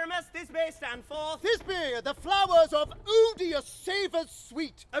 Speak, Pyramus, Thisbe, stand forth. Thisbe, the flowers of odious savours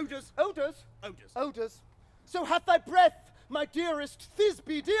sweet. Odors. Odors? Odors. Odors. So hath thy breath, my dearest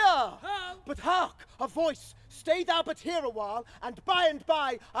Thisbe dear. How? But hark, a voice. Stay thou but here a while, and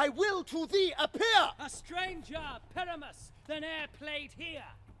by I will to thee appear. A stranger, Pyramus, than e'er played here.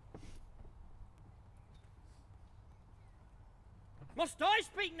 Must I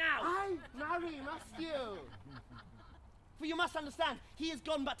speak now? Aye, marry, must you? For you must understand, he is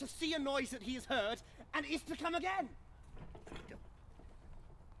gone but to see a noise that he has heard, and is to come again.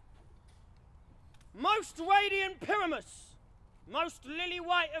 Most radiant Pyramus, most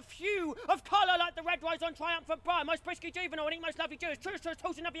lily-white of hue, of colour like the red rose on triumphant briar, most briskly juvenile and most lovely Jews, truest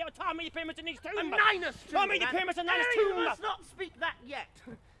toast and every other time, me the Pyramus and these two. A Ninus, I mean the Pyramus and Ninus You two. must not speak that yet.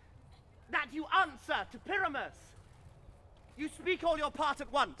 That you answer to Pyramus. You speak all your part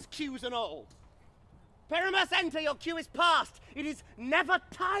at once, cues and all. Perimus, enter, your cue is past. It is never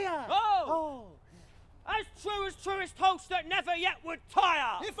tire. Oh! As truest host that never yet would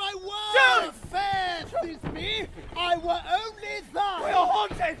tire! If I were fair, Thisbe, I were only thine. We are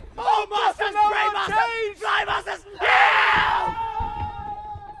haunted! Oh, masters, brave masters! Fly masters!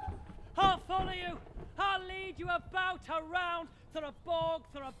 I'll follow you. I'll lead you about, around, through a bog,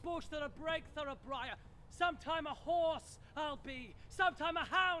 through a bush, through a brake, through a briar. Sometime a horse I'll be, sometime a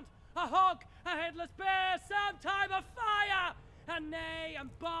hound, a hog, a headless bear, sometime a fire. And neigh and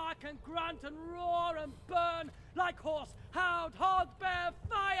bark and grunt and roar and burn like horse, hound, hog, bear,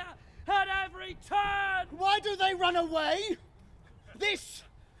 fire at every turn. Why do they run away? This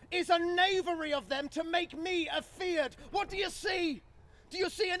is a knavery of them to make me afeard. What do you see? Do you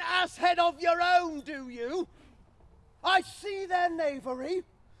see an ass head of your own, do you? I see their knavery.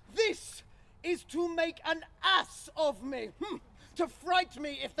 This is to make an ass of me. To fright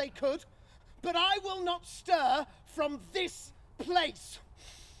me if they could. But I will not stir from this place.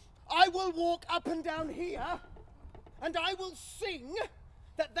 I will walk up and down here, and I will sing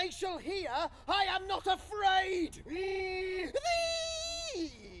that they shall hear I am not afraid. Thee,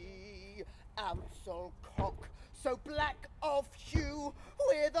 Amsel cock, so black of hue,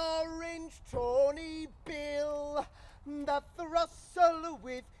 with orange tawny bill, the throstle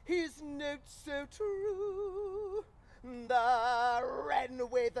with his notes so true, the wren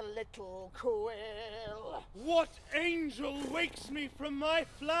with a little quill. What angel wakes me from my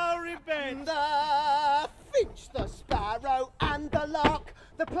flowery bed? The finch, the sparrow, and the lark,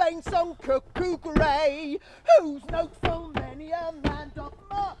 the plain song cuckoo grey, whose note full many a man doth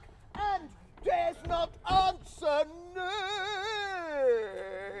mark, and dares not answer nay.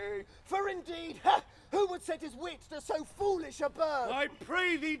 For indeed, who would set his wit to so foolish a bird? I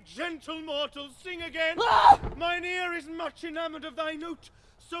pray thee, gentle mortal, sing again. Mine ear is much enamoured of thy note,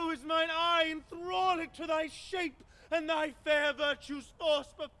 so is mine eye enthralled to thy shape, and thy fair virtues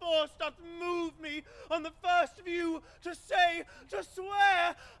force perforce doth move me on the first view to say, to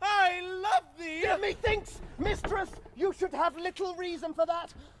swear, I love thee. Methinks, mistress, you should have little reason for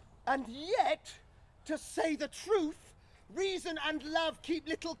that. And yet, to say the truth, reason and love keep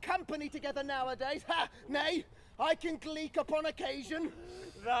little company together nowadays. Nay, I can gleek upon occasion.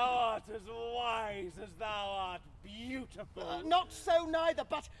 Thou art as wise as thou art beautiful. Not so neither,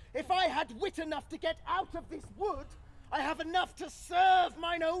 but if I had wit enough to get out of this wood, I have enough to serve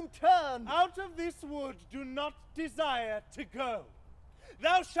mine own turn. Out of this wood do not desire to go.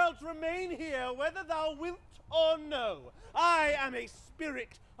 Thou shalt remain here whether thou wilt or no. I am a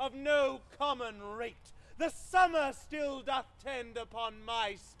spirit of no common rate. The summer still doth tend upon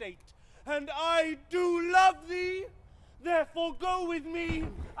my state, and I do love thee. Therefore go with me.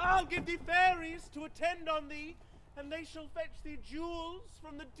 I'll give thee fairies to attend on thee, and they shall fetch thee jewels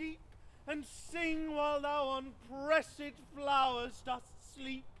from the deep, and sing while thou on pressed flowers dost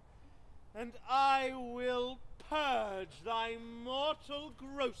sleep. And I will purge thy mortal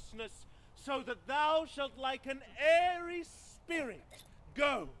grossness, so that thou shalt like an airy spirit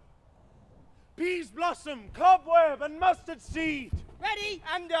go. Peaseblossom, Cobweb, and Mustardseed. Ready?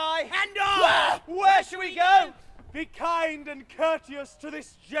 And I. And I! Where shall we go? Be kind and courteous to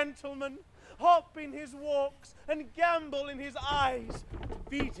this gentleman. Hop in his walks and gambol in his eyes.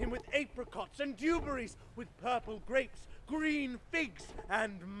 Feed him with apricots and dewberries, with purple grapes, green figs,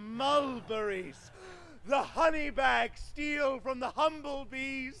 and mulberries. The honey bag steal from the humble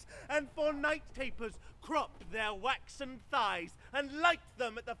bees, and for night tapers crop their waxen thighs, and light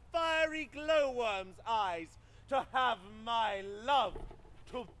them at the fiery glowworm's eyes, to have my love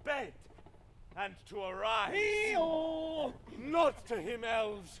to bed and to arise. Nod to him,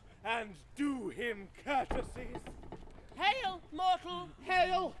 elves, and do him courtesies. Hail, mortal.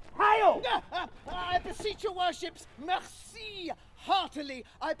 Hail! Hail! I beseech your worships, merci heartily.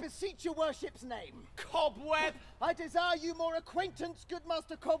 I beseech your worship's name. Cobweb. I desire you more acquaintance, good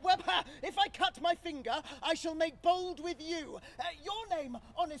Master Cobweb. If I cut my finger, I shall make bold with you. Your name,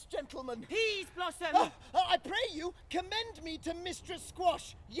 honest gentleman. Peaseblossom. I pray you, commend me to Mistress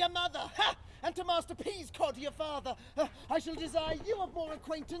Squash, your mother, and to Master Peascod, your father. I shall desire you of more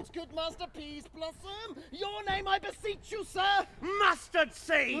acquaintance, good Master Peaseblossom. Your name, I beseech you, sir.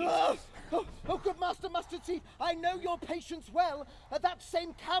 Mustardseed. Oh, good Master Mustardseed, I know your patience well. That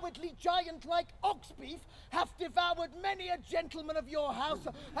same cowardly giant like Oxbeef hath devoured many a gentleman of your house.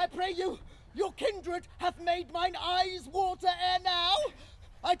 I pray you, your kindred hath made mine eyes water ere now.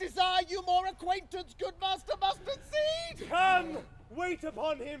 I desire you more acquaintance, good Master Mustardseed. Come, wait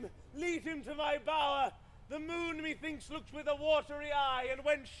upon him, lead him to my bower. The moon, methinks, looks with a watery eye, and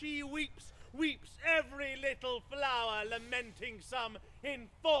when she weeps, weeps every little flower, lamenting some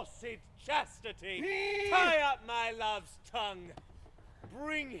enforced chastity. Tie up my love's tongue.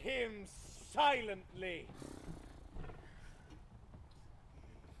 Bring him silently.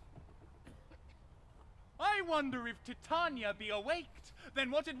 I wonder if Titania be awaked,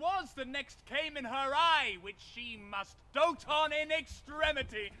 then what it was that next came in her eye, which she must dote on in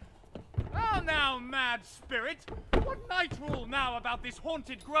extremity. How now, mad spirit, what night rule now about this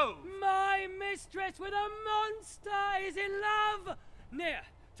haunted grove? My mistress with a monster is in love, near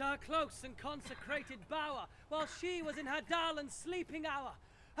to her close and consecrated bower, while she was in her dull and sleeping hour.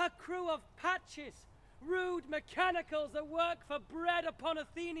 Her crew of patches, rude mechanicals that work for bread upon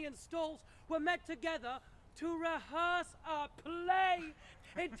Athenian stalls, were met together to rehearse a play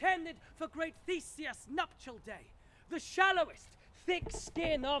intended for great Theseus' nuptial day. The shallowest thick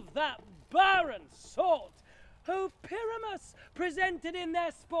skin of that barren sort, who Pyramus presented in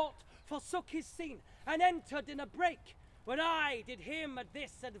their sport, forsook his scene and entered in a break, when I did him at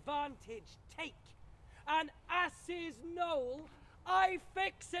this advantage take. An ass's knoll I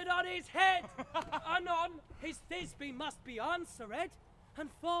fix it on his head. Anon his Thisbe must be answered, and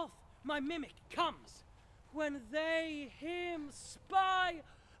forth my mimic comes, when they him spy,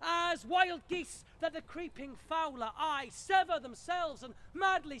 as wild geese that the creeping fowler eye sever themselves and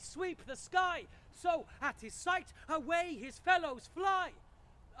madly sweep the sky, so at his sight away his fellows fly.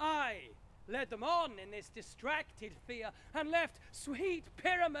 I led them on in this distracted fear, and left sweet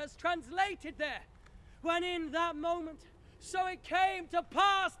Pyramus translated there, when in that moment so it came to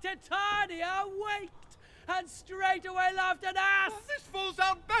pass Titania waked, and straightway loved an ass. This falls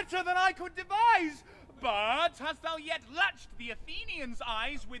out better than I could devise. But hast thou yet latched the Athenian's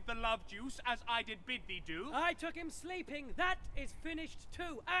eyes with the love juice, as I did bid thee do? I took him sleeping, that is finished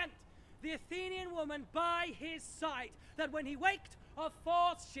too, and the Athenian woman by his side, that when he waked, of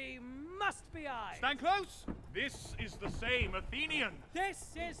force she must be I. Stand close. This is the same Athenian. This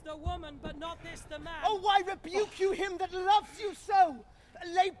is the woman, but not this the man. Oh, why rebuke you him that loves you so?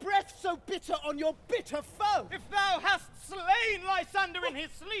 Lay breath so bitter on your bitter foe. If thou hast slain Lysander in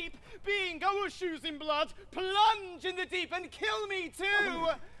his sleep, being Oeshu's in blood, plunge in the deep and kill me too.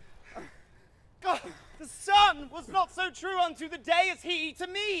 God, the sun was not so true unto the day as he to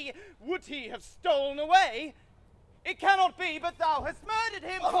me. Would he have stolen away? It cannot be, but thou hast murdered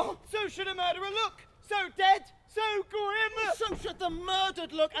him. So should a murderer look, so dead, so grim. So should the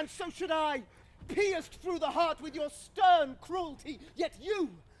murdered look, and so should I, pierced through the heart with your stern cruelty. Yet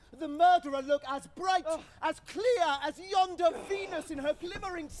you, the murderer, look as bright, as clear as yonder Venus in her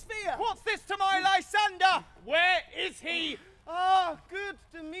glimmering sphere. What's this to my Lysander? Where is he? Ah, good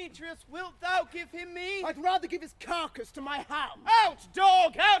Demetrius, wilt thou give him me? I'd rather give his carcass to my hound. Out,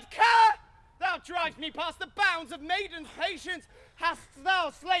 dog, out, cur! Thou drives me past the bounds of maiden's patience. Hast thou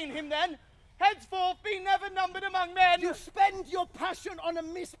slain him then? Henceforth be never numbered among men. You spend your passion on a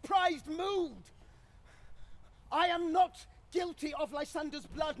misprized mood. I am not guilty of Lysander's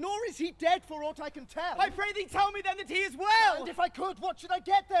blood, nor is he dead for aught I can tell. I pray thee tell me then that he is well. And if I could, what should I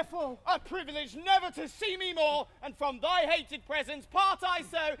get therefore? A privilege never to see me more, and from thy hated presence part I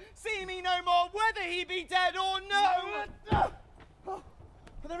so. See me no more, whether he be dead or no.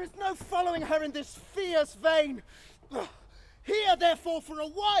 There is no following her in this fierce vein. Here, therefore, for a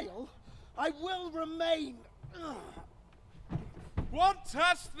while, I will remain. What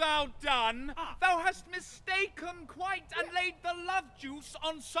hast thou done? Thou hast mistaken quite, and laid the love juice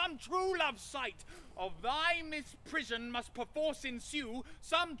on some true love's sight. Of thy misprision must perforce ensue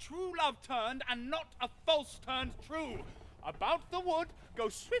some true love turned, and not a false turned true. About the wood, go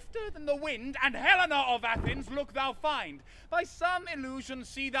swifter than the wind, and Helena of Athens look thou find. By some illusion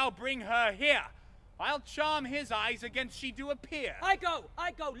see thou bring her here. I'll charm his eyes against she do appear. I go,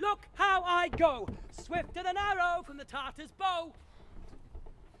 look how I go, swifter than arrow from the Tartar's bow.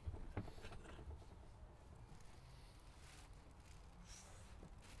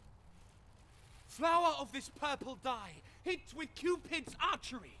 Flower of this purple dye, hit with Cupid's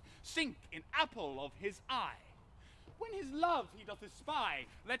archery, sink in apple of his eye. When his love he doth espy,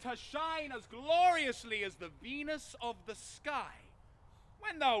 let her shine as gloriously as the Venus of the sky.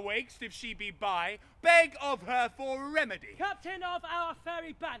 When thou wakest, if she be by, beg of her for remedy. Captain of our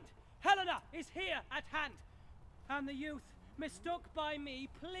fairy band, Helena is here at hand, and the youth mistook by me,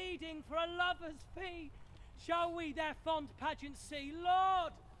 pleading for a lover's fee. Shall we their fond pageant see?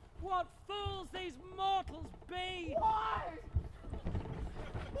 Lord, what fools these mortals be!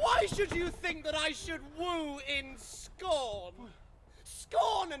 Why should you think that I should woo in scorn?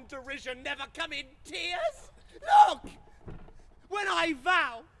 Scorn and derision never come in tears. Look! When I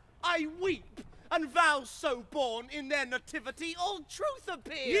vow, I weep, and vows so born in their nativity all truth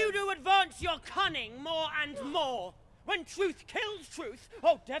appears. You do advance your cunning more and more. when truth kills truth,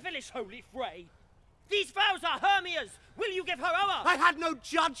 oh devilish holy fray. These vows are Hermia's. Will you give her o'er? I had no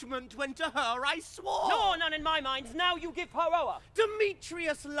judgment when to her I swore. Nor none in my mind. Now you give her o'er.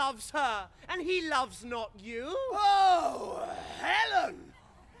 Demetrius loves her, and he loves not you. Oh, Helen!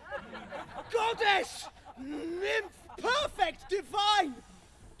 Goddess! Nymph! Perfect! Divine!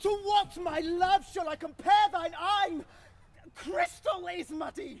 To what, my love, shall I compare thine eyne? Crystal is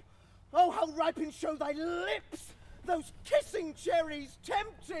muddy. Oh, how ripened show thy lips! Those kissing cherries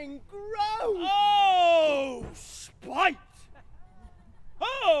tempting grow! Oh, spite!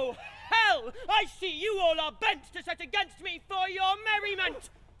 Oh, hell! I see you all are bent to set against me for your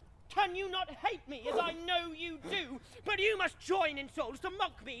merriment! Can you not hate me, as I know you do? But you must join in souls to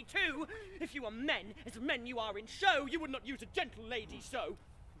mock me, too! If you are men, as men you are in show, you would not use a gentle lady so.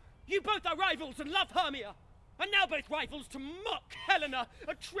 You both are rivals and love Hermia, and now both rivals to mock Helena,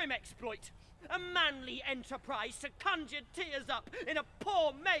 a trim exploit. A manly enterprise to conjure tears up in a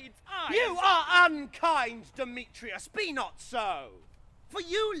poor maid's eyes. You are unkind, Demetrius. Be not so. For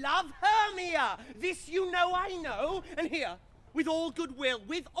you love Hermia. This you know I know. And here, with all goodwill,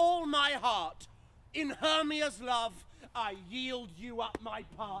 with all my heart, in Hermia's love, I yield you up my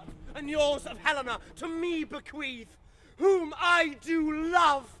part, and yours of Helena to me bequeath, whom I do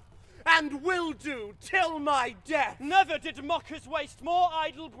love, and will do till my death. Never did mockers waste more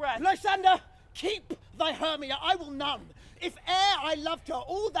idle breath. Lysander, keep thy Hermia, I will none. If e'er I loved her,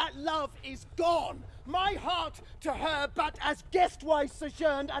 all that love is gone. My heart to her but as guestwise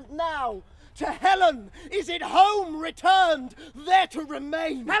sojourned, and now to Helen is it home returned, there to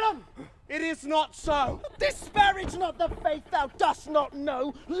remain. Helen, it is not so. Disparage not the faith thou dost not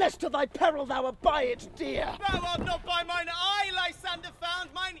know, lest to thy peril thou abide it dear. Thou art not by mine eye, Lysander, found.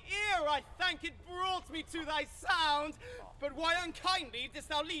 Mine ear, I thank it, brought me to thy sound. But why unkindly didst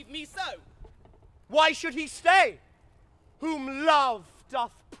thou leave me so? Why should he stay, whom love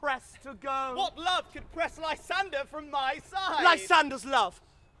doth press to go? What love could press Lysander from my side? Lysander's love,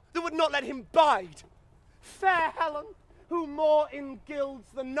 that would not let him bide. Fair Helen, who more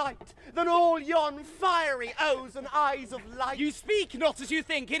engilds the night than all yon fiery O's and eyes of light. You speak not as you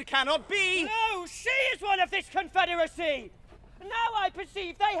think, it cannot be. No, she is one of this confederacy. Now I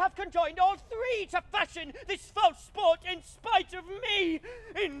perceive they have conjoined all three to fashion this false sport in spite of me.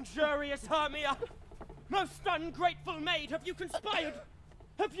 Injurious Hermia, most ungrateful maid, have you conspired?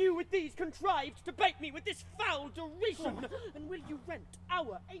 Have you with these contrived to bait me with this foul derision? And will you rent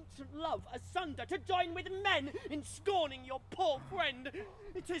our ancient love asunder to join with men in scorning your poor friend?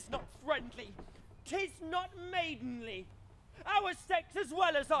 It is not friendly, 'tis not maidenly. Our sex as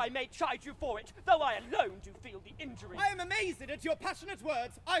well as I may chide you for it, though I alone do feel the injury. I am amazed at your passionate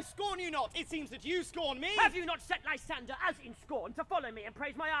words. I scorn you not. It seems that you scorn me. Have you not set Lysander as in scorn to follow me and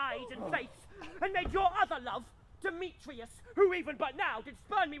praise my eyes and face, and made your other love, Demetrius, who even but now did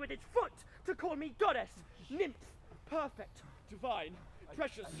spurn me with his foot, to call me goddess, nymph, perfect, divine,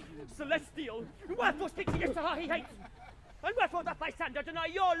 precious, celestial? Wherefore speaks he to her he hates? And wherefore doth Lysander deny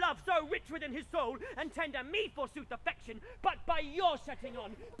your love so rich within his soul, and tender me forsooth affection, but by your setting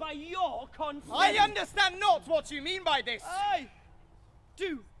on, by your consent? I understand not what you mean by this. Aye,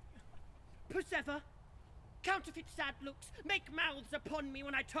 do. Persever, counterfeit sad looks, make mouths upon me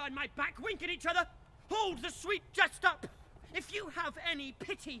when I turn my back, wink at each other, hold the sweet jest up. If you have any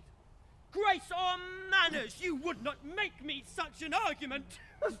pity, grace or manners, you would not make me such an argument.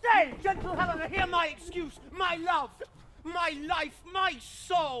 Stay, gentle Helena, hear my excuse, my love, my life, my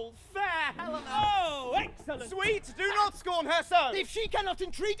soul, fair Helena. Oh, excellent. Sweet, do not scorn her so. If she cannot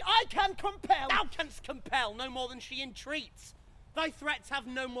entreat, I can compel. Thou canst compel no more than she entreats. Thy threats have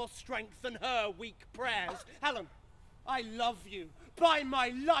no more strength than her weak prayers. Helen, I love you. By my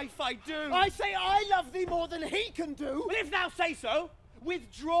life I do. I say I love thee more than he can do. Well, if thou say so,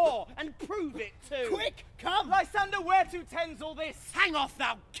 withdraw and prove it too. Quick, come. Lysander, where to tends all this? Hang off,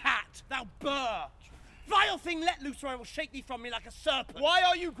 thou cat, thou bird. Vile thing, let loose or I will shake thee from me like a serpent. Why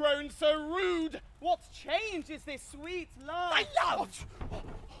are you grown so rude? What change is this sweet love? Thy love!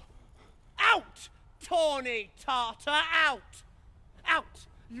 Out, tawny Tartar, out! Out,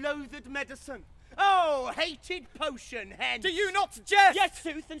 loathed medicine. Oh, hated potion, hence. Do you not jest? Yes,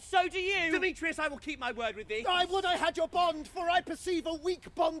 sooth, and so do you. Demetrius, I will keep my word with thee. I would I had your bond, for I perceive a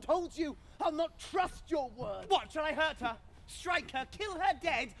weak bond holds you. I'll not trust your word. What, shall I hurt her? Strike her, kill her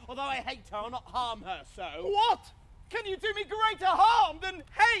dead, although I hate her, I'll not harm her so. What? Can you do me greater harm than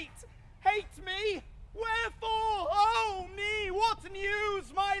hate? Hate me? Wherefore? Oh me, what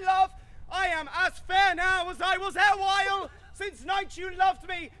news, my love? I am as fair now as I was erewhile. Since night you loved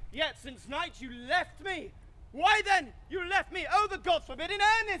me, yet since night you left me. Why then, you left me, oh the gods forbid, in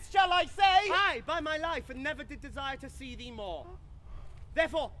earnest shall I say? Aye, by my life, and never did desire to see thee more.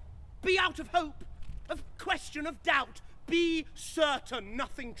 Therefore, be out of hope, of question, of doubt, be certain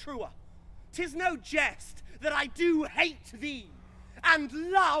nothing truer. 'Tis no jest that I do hate thee, and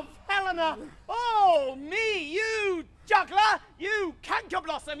love Helena. Oh, me, you juggler, you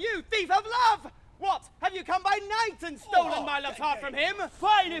cankerblossom, you thief of love! What, have you come by night and stolen my love's heart from him?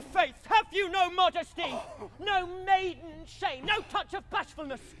 Fine face, have you no modesty? No maiden shame, no touch of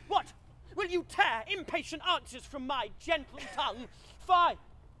bashfulness? What, will you tear impatient answers from my gentle tongue? Fie,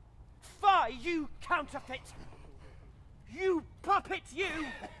 fie, you counterfeit! You puppet, you!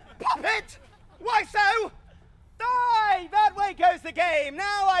 Puppet? Why so? Aye, that way goes the game.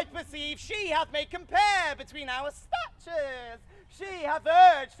 Now I perceive she hath made compare between our statures. She hath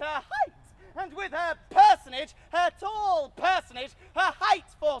urged her height, and with her personage, her tall personage, her height,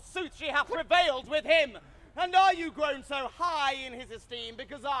 forsooth, she hath prevailed with him. And are you grown so high in his esteem,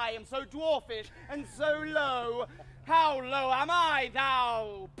 because I am so dwarfish and so low? How low am I,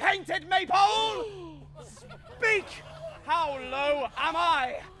 thou painted maypole? Speak! How low am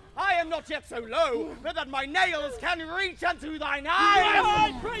I? I am not yet so low, but that my nails can reach unto thine eyes.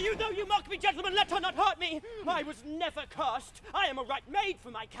 I pray you, though you mock me, gentlemen, let her not hurt me. I was never cursed. I am a right maid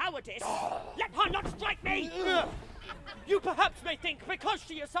for my cowardice. Let her not strike me. You perhaps may think, because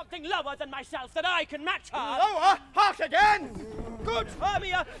she is something lower than myself, that I can match her. Lower? Hark again! Good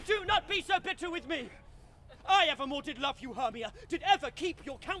Hermia, do not be so bitter with me. I evermore did love you, Hermia, did ever keep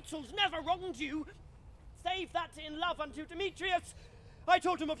your counsels, never wronged you. Save that in love unto Demetrius. I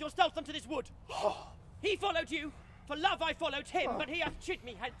told him of your stealth unto this wood. He followed you. For love I followed him, but he hath chid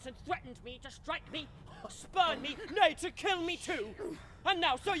me hence and threatened me to strike me, spurn me, nay, to kill me too. And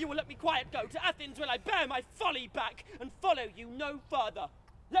now, so you will let me quiet go, to Athens will I bear my folly back, and follow you no further.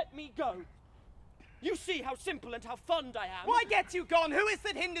 Let me go. You see how simple and how fond I am. Why get you gone? Who is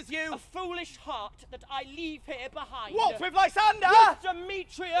that hinders you? A foolish heart that I leave here behind. What, with Lysander? With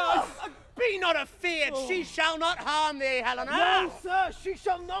Demetrius! Be not afeard, she shall not harm thee, Helena. No, sir, she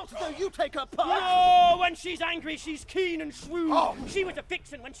shall not, though you take her part. No, when she's angry, she's keen and shrewd. She was a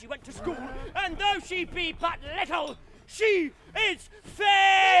vixen when she went to school, and though she be but little, she is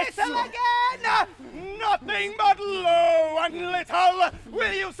fierce! Little again! Nothing but low and little!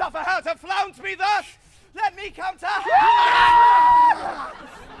 Will you suffer her to flounce me thus? Let me come to her!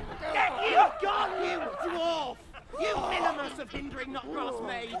 Get you gone, you dwarf! You minimus of hindering not grass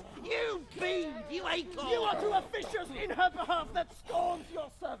made! You bead, you acorn! You are too officious in her behalf that scorns your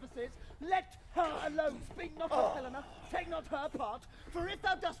services. Let her alone. Speak not of Helena. Take not her part. For if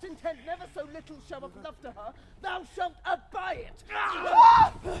thou dost intend never so little show of love to her, thou shalt abide it.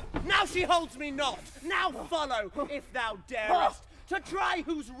 Now she holds me not. Now follow, if thou darest, to try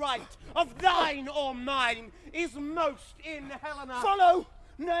whose right, of thine or mine, is most in Helena. Follow!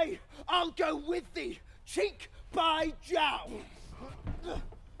 Nay, I'll go with thee, cheek by jowl.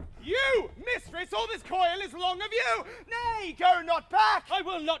 You, mistress, all this coil is long of you. Nay, go not back. I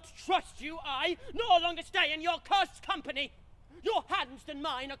will not trust you, nor longer stay in your cursed company. Your hands than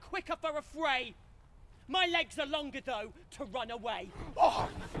mine are quicker for a fray. My legs are longer, though, to run away. I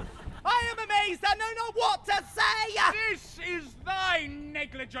am amazed and know not what to say. This is thy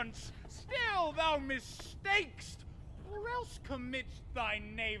negligence. Still thou mistakest, or else commits thy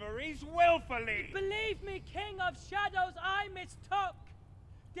knaveries wilfully. Believe me, King of Shadows, I mistook.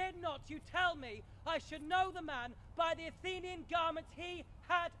 Did not you tell me I should know the man by the Athenian garments he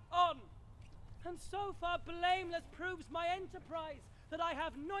had on? And so far blameless proves my enterprise, that I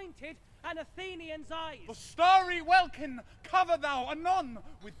have anointed an Athenian's eyes. The starry welkin cover thou anon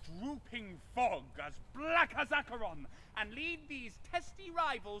with drooping fog as black as Acheron, and lead these testy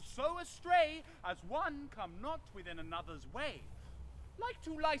rivals so astray as one come not within another's way. Like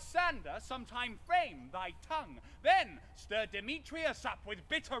to Lysander, sometime frame thy tongue, then stir Demetrius up with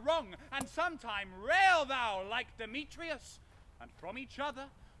bitter wrong, and sometime rail thou like Demetrius. And from each other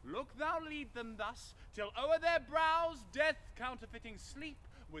look thou lead them thus, till o'er their brows death counterfeiting sleep,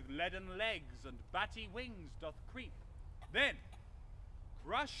 with leaden legs and batty wings doth creep. Then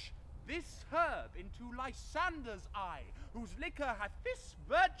crush this herb into Lysander's eye, whose liquor hath this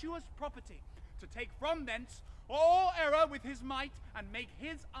virtuous property, to take from thence all error with his might, and make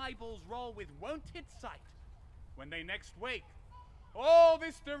his eyeballs roll with wonted sight. When they next wake, all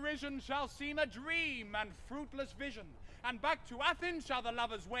this derision shall seem a dream and fruitless vision, and back to Athens shall the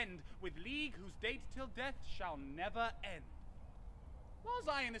lovers wend, with league whose date till death shall never end. Was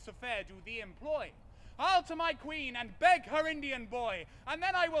I in this affair do thee employ, I'll to my queen and beg her Indian boy, and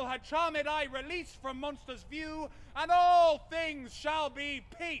then I will her charmed eye release from monster's view, and all things shall be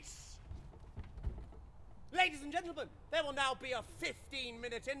peace. Ladies and gentlemen, there will now be a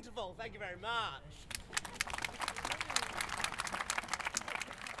 15-minute interval. Thank you very much.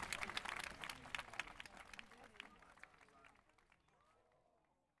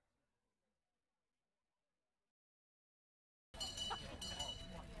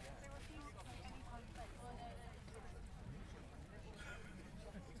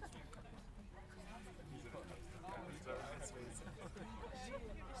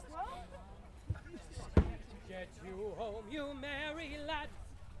 Get you home, you merry lads.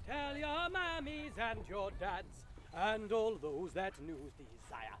 Tell your mammies and your dads, and all those that news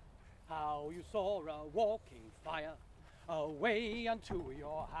desire, how you saw a walking fire. Away unto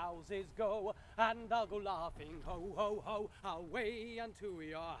your houses go, and I'll go laughing, ho, ho, ho. Away unto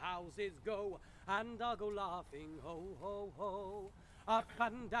your houses go, and I'll go laughing, ho, ho, ho. Up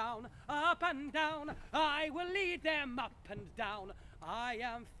and down, I will lead them up and down. I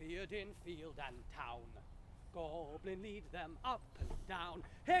am feared in field and town. Goblin, lead them up and down.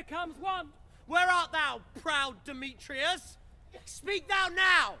 Here comes one. Where art thou, proud Demetrius? Speak thou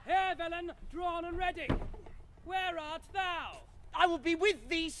now! Here, villain, drawn and ready. Where art thou? I will be with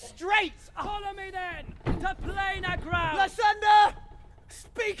thee straight! Follow me then, to plainer ground. Lysander!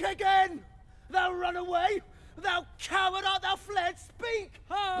 Speak again! Thou run away! Thou coward, art thou fled? Speak!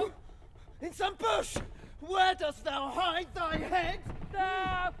 Ho! In some bush! Where dost thou hide thy head?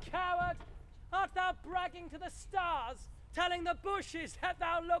 Thou coward! Art thou bragging to the stars, telling the bushes that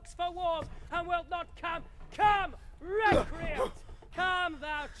thou lookst for wars and wilt not come? Come, recreant! Come,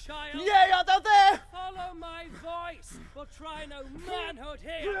 thou child! Yea, art thou there? Follow my voice, or try no manhood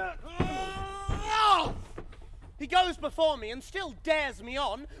here! He goes before me and still dares me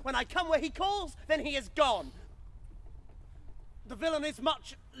on. When I come where he calls, then he is gone. The villain is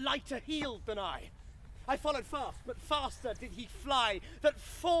much lighter heeled than I. I followed fast, but faster did he fly, that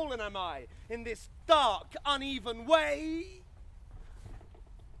fallen am I in this dark, uneven way.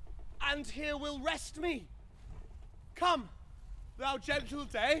 And here will rest me. Come, thou gentle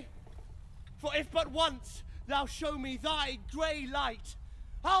day, for if but once thou show me thy grey light,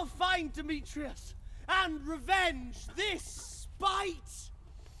 I'll find Demetrius and revenge this spite.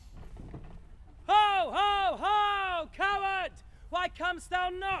 Ho, ho, ho, coward! Why comest thou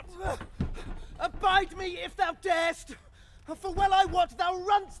not? Abide me if thou darest, for well I wot thou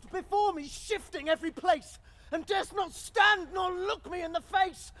runst before me, shifting every place, and darest not stand nor look me in the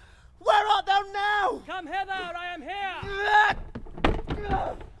face. Where art thou now? Come hither, I am here!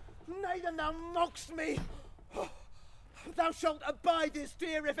 Nay, then thou mockst me. Thou shalt abide this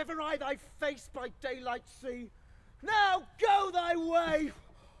dear if ever I thy face by daylight see. Now go thy way.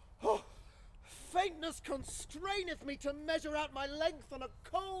 Faintness constraineth me to measure out my length on a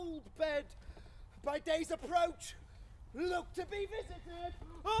cold bed. By day's approach, look to be visited.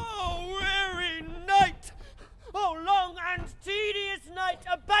 Oh, weary night! Oh, long and tedious night,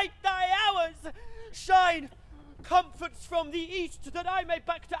 abate thy hours! Shine comforts from the east, that I may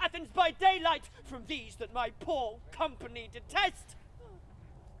back to Athens by daylight, from these that my poor company detest.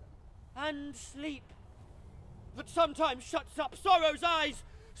 And sleep, that sometimes shuts up sorrow's eyes,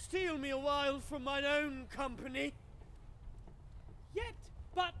 steal me a while from mine own company. Yet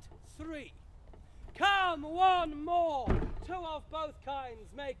but three. Come, one more. Two of both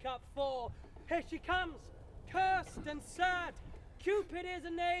kinds make up four. Here she comes, cursed and sad. Cupid is a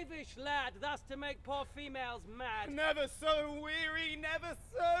knavish lad, thus to make poor females mad. Never so weary, never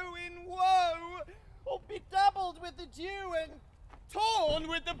so in woe, or bedabbled with the dew and torn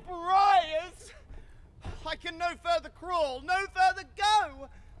with the briars. I can no further crawl, no further go.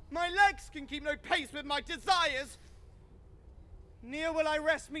 My legs can keep no pace with my desires. Near will I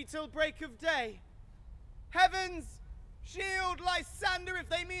rest me till break of day. Heavens, shield Lysander if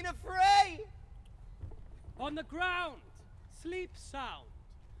they mean a fray. On the ground, sleep sound.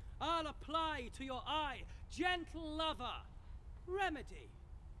 I'll apply to your eye, gentle lover, remedy.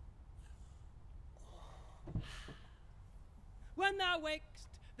 When thou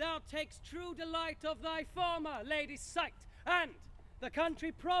wakest, thou takest true delight of thy former lady's sight, and the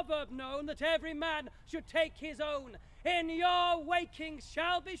country proverb known that every man should take his own, in your waking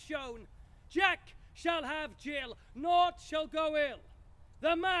shall be shown. Jack shall have Jill, naught shall go ill.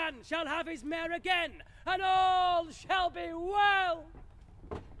 The man shall have his mare again, and all shall be well.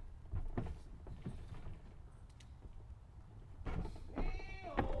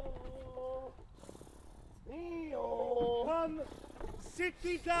 Come, sit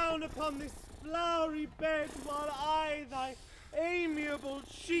thee down upon this flowery bed, while I, thy amiable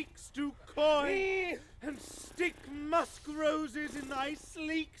cheeks to coy, and stick musk roses in thy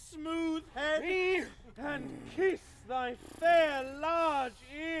sleek smooth head, and kiss thy fair large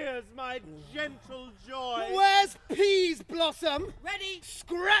ears, my gentle joy. Where's Peaseblossom? Ready?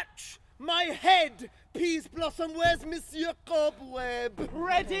 Scratch my head, Peaseblossom. Where's Monsieur Cobweb?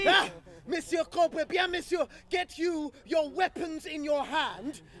 Ready? Ah, Monsieur Cobweb, bien, monsieur. Get you your weapons in your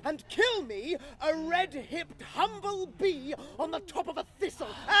hand and kill me, a red-hipped humble bee on the top of a thistle.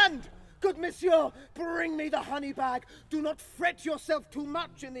 And, good monsieur, bring me the honey bag. Do not fret yourself too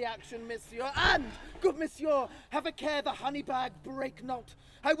much in the action, monsieur. And, good monsieur, have a care the honey bag break not.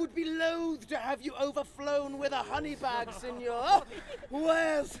 I would be loath to have you overflown with a honey bag, signor.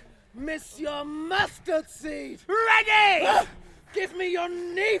 Where's Monsieur Mustardseed? Ready! Ah, give me your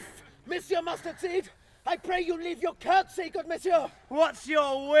knife, Monsieur Mustardseed. I pray you leave your curtsy, good monsieur. What's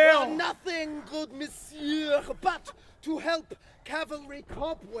your will? Nothing, good monsieur, but to help cavalry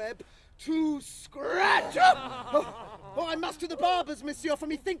Cobweb to scratch. Oh, I must to the barber's, monsieur, for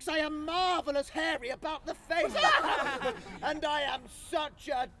methinks I am marvellous hairy about the face. And I am such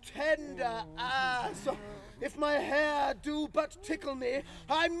a tender ass. If my hair do but tickle me,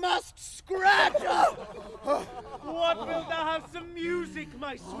 I must scratch. What, wilt thou have some music,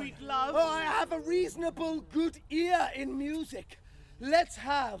 my sweet love? Oh, I have a reasonable good ear in music. Let's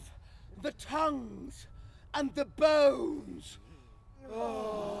have the tongues and the bones.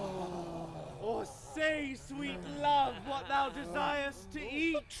 Or say, sweet love, what thou desirest to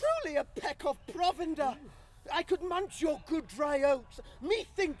eat. Truly a peck of provender. I could munch your good dry oats.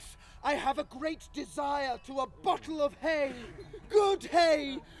 Methinks I have a great desire to a bottle of hay. Good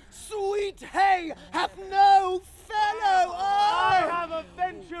hay, sweet hay, have no fellow. I Oh! have a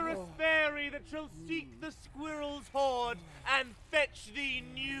venturous fairy that shall seek the squirrel's hoard and fetch thee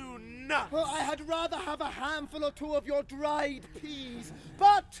new nuts. Oh, I had rather have a handful or two of your dried peas.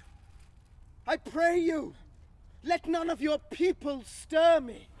 But I pray you, let none of your people stir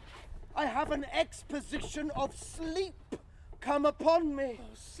me. I have an exposition of sleep come upon me.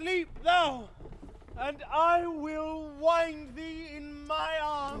 Sleep thou, and I will wind thee in my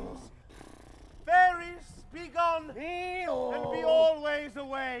arms. Fairies, be gone, and be always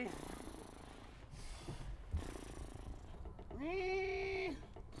away.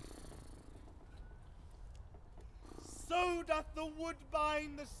 So doth the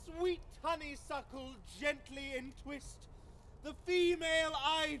woodbine the sweet honeysuckle gently entwist. The female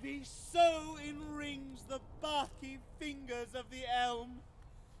ivy so enrings the barky fingers of the elm.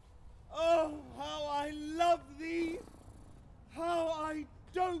 Oh, how I love thee! How I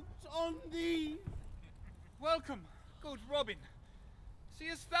dote on thee! Welcome, good Robin.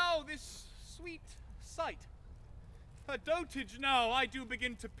 Seest thou this sweet sight? Her dotage now I do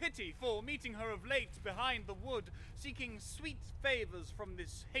begin to pity, for meeting her of late behind the wood, seeking sweet favours from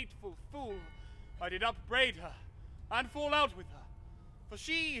this hateful fool, I did upbraid her, and fall out with her. For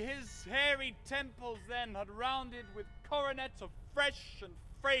she his hairy temples then had rounded with coronets of fresh and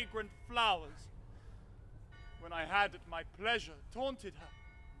fragrant flowers, when I had at my pleasure taunted her.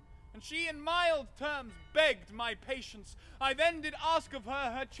 And she in mild terms begged my patience. I then did ask of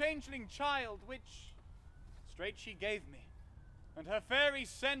her changeling child, which straight she gave me, and her fairy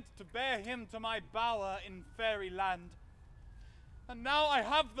sent to bear him to my bower in fairy land. And now I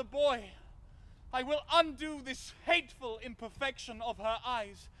have the boy, I will undo this hateful imperfection of her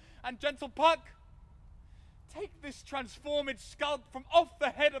eyes. And gentle Puck, take this transformed scalp from off the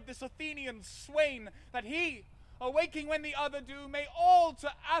head of this Athenian swain, that he, awaking when the other do, may all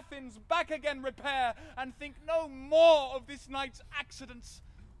to Athens back again repair, and think no more of this night's accidents,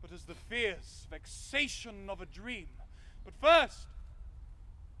 but as the fierce vexation of a dream. But first,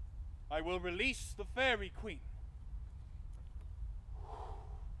 I will release the fairy queen.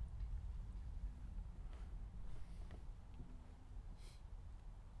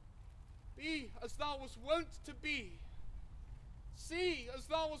 Be as thou wast wont to be. See as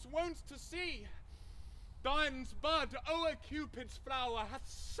thou wast wont to see. Dian's bud, o'er Cupid's flower, hath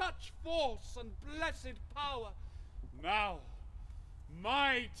such force and blessed power. Now,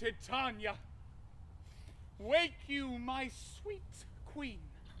 my Titania, wake you, my sweet queen.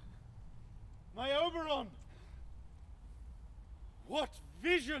 My Oberon, what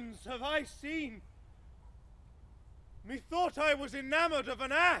visions have I seen? Methought I was enamoured of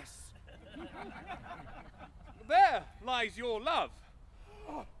an ass. There lies your love.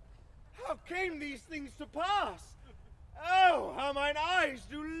 Oh, how came these things to pass? Oh, how mine eyes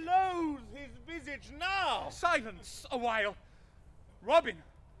do loathe his visage now! Silence a while. Robin,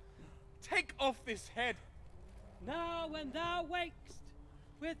 take off this head. Now when thou wakest,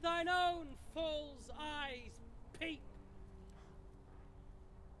 with thine own fool's eyes peep.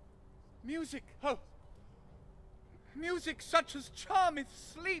 Music, oh, music such as charmeth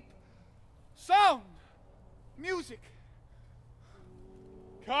sleep. Sound, music.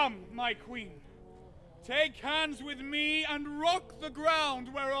 Come, my queen, take hands with me and rock the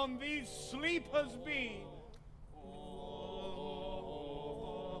ground whereon these sleepers be.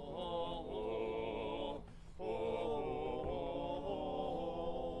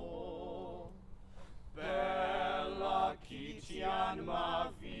 Bella Kitian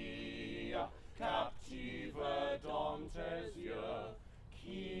Mavia, captiva dontes je,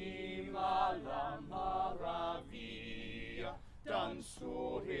 qui mala maravilla, dan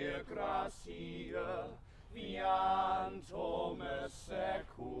surgir gracia, vianto me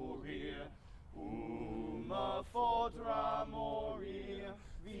securir, me fodra morir,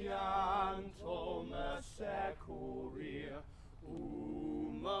 vianto me securir,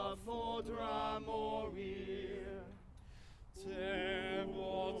 me fodra morir. Te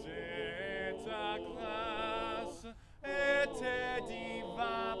ta classe, et te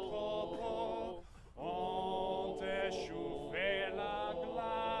diva propos, on te chauffait la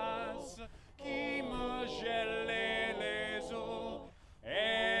glace, qui me gelait les os,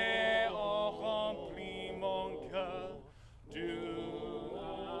 et on remplit mon cœur d'une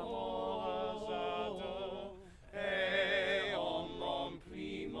amoureuse, et on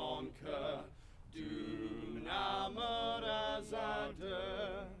remplit mon cœur d'une amoureuse.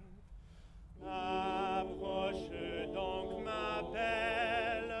 Approche donc ma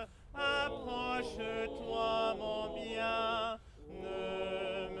belle, approche-toi mon bien,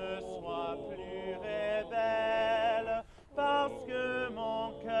 ne me sois plus rebelle, parce que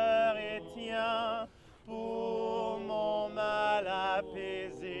mon cœur est tien, pour mon mal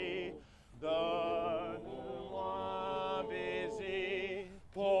apaisé, donne-moi un baiser,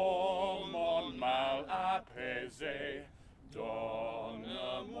 pour mon mal apaisé,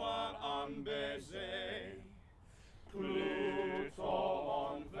 donne-moi un baiser. Pluton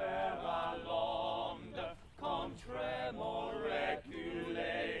enverra l'onde contre mon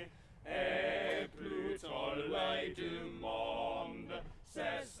reculé, et plutôt l'œil du monde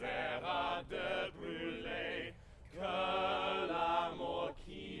cessera de brûler, que l'amour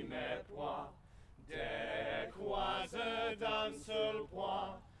qui m'éploie décroise d'un seul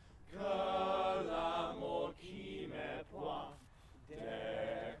point, que l'amour qui m'éploie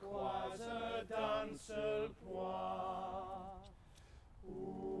décroise d'un seul point.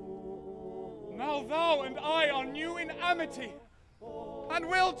 Now thou and I are new in amity, and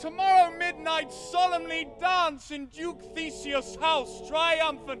will tomorrow midnight solemnly dance in Duke Theseus' house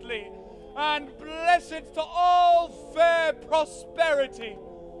triumphantly, and bless it to all fair prosperity.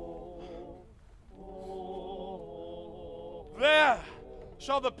 There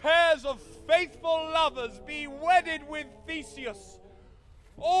shall the pairs of faithful lovers be wedded with Theseus,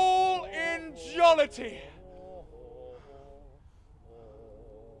 all in jollity.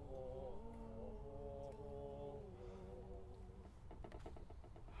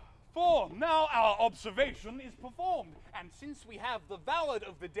 For now our observation is performed, and since we have the ballad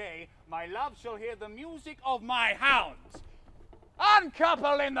of the day, my love shall hear the music of my hounds.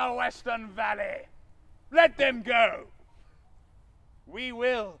 Uncouple in the western valley. Let them go. We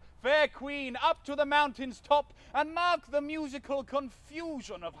will, fair queen, up to the mountain's top, and mark the musical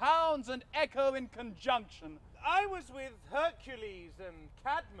confusion of hounds and echo in conjunction. I was with Hercules and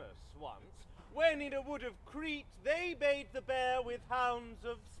Cadmus once, when in a wood of Crete they bade the bear with hounds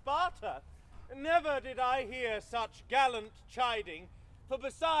of Sparta. Never did I hear such gallant chiding, for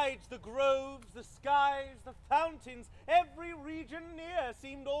besides the groves, the skies, the fountains, every region near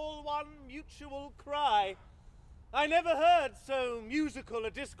seemed all one mutual cry. I never heard so musical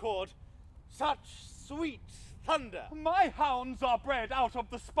a discord, such sweet thunder. My hounds are bred out of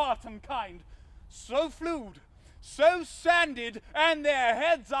the Spartan kind, so flued, so sanded, and their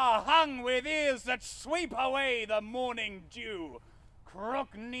heads are hung with ears that sweep away the morning dew,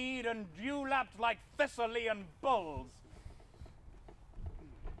 crook-kneed and dew-lapped like Thessalian bulls.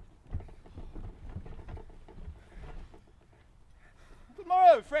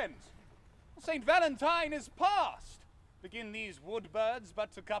 Tomorrow, friends, St. Valentine is past. Begin these wood birds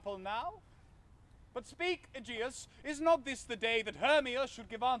but to couple now? But speak, Egeus, is not this the day that Hermia should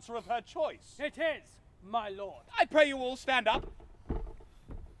give answer of her choice? It is, my lord. I pray you all stand up.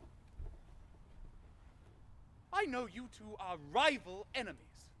 I know you two are rival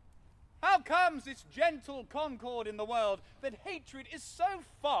enemies. How comes this gentle concord in the world that hatred is so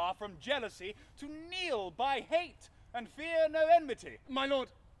far from jealousy to kneel by hate and fear no enmity? My lord,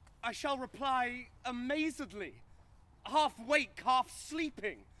 I shall reply amazedly, half wake, half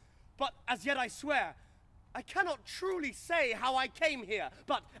sleeping. But as yet I swear, I cannot truly say how I came here,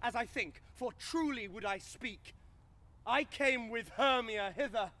 but as I think, for truly would I speak. I came with Hermia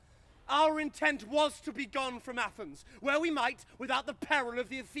hither. Our intent was to be gone from Athens, where we might, without the peril of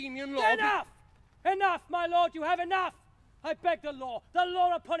the Athenian law... Enough! Enough, my lord, you have enough! I beg the law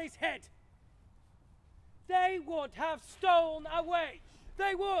upon his head! They would have stolen away!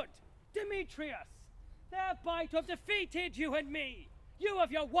 They would! Demetrius! Thereby to have defeated you and me! You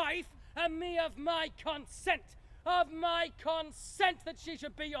of your wife, and me of my consent! Of my consent that she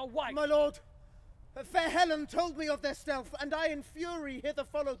should be your wife! My lord, fair Helen told me of their stealth, and I in fury hither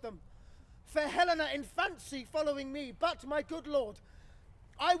followed them. Fair Helena in fancy following me, but, my good lord,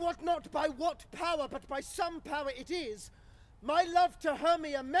 I wot not by what power, but by some power it is, my love to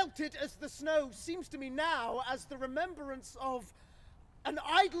Hermia melted as the snow seems to me now as the remembrance of an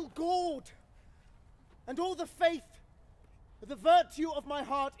idle gaud. And all the faith, the virtue of my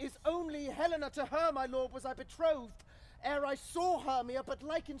heart is only Helena. To her, my lord, was I betrothed, ere I saw Hermia, but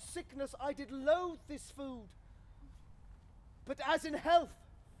like in sickness I did loathe this food. But as in health,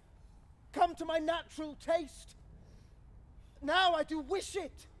 come to my natural taste. Now I do wish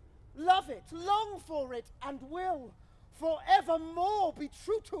it, love it, long for it, and will forevermore be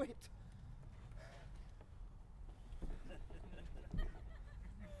true to it.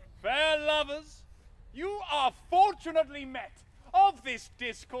 Fair lovers, you are fortunately met. Of this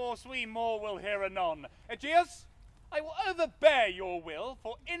discourse we more will hear anon. Egeus, I will overbear your will,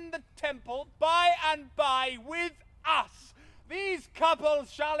 for in the temple, by and by, with us, these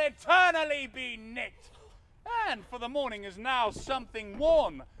couples shall eternally be knit. And for the morning is now something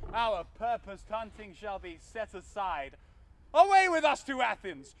worn, our purposed hunting shall be set aside. Away with us to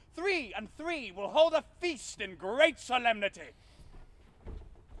Athens! 3 and 3 will hold a feast in great solemnity.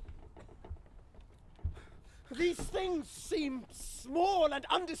 These things seem small and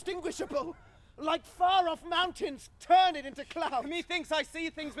undistinguishable, like far-off mountains turned into clouds. Methinks I see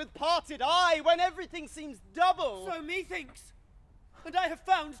things with parted eye, when everything seems double. So methinks. And I have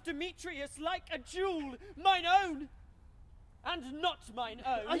found Demetrius like a jewel, mine own, and not mine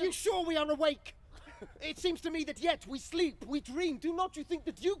own. Are you sure we are awake? It seems to me that yet we sleep, we dream. Do not you think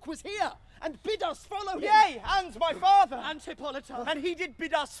the Duke was here, and bid us follow him? Yea, and my father. And Hippolyta. And he did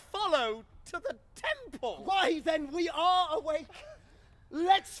bid us follow to the temple. Why, then, we are awake.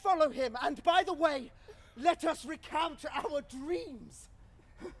 Let's follow him, and by the way, let us recount our dreams.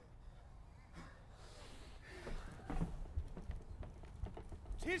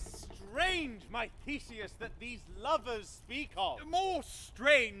 'Tis strange, my Theseus, that these lovers speak of. More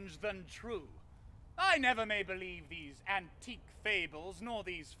strange than true. I never may believe these antique fables, nor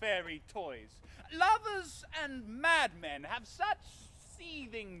these fairy toys. Lovers and madmen have such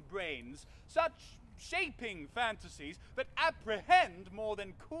seething brains, such shaping fantasies, that apprehend more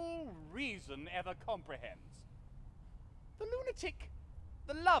than cool reason ever comprehends. The lunatic,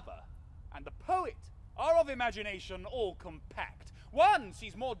 the lover, and the poet are of imagination all compact. One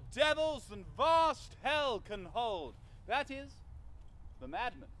sees more devils than vast hell can hold. That is, the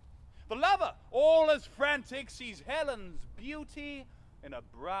madman. The lover, all as frantic, sees Helen's beauty in a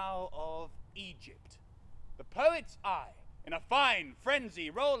brow of Egypt. The poet's eye, in a fine frenzy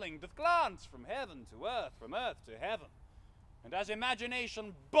rolling, doth glance from heaven to earth, from earth to heaven. And as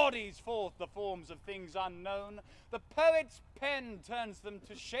imagination bodies forth the forms of things unknown, the poet's pen turns them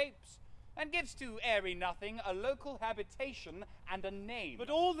to shapes, and gives to airy nothing a local habitation and a name. But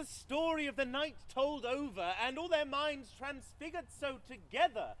all the story of the night told over, and all their minds transfigured so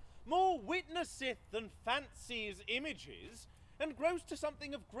together, more witnesseth than fancy's images, and grows to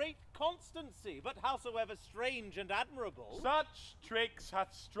something of great constancy, but howsoever strange and admirable. Such tricks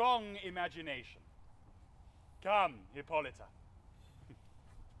hath strong imagination. Come, Hippolyta.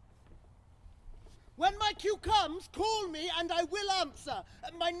 When my cue comes, call me and I will answer.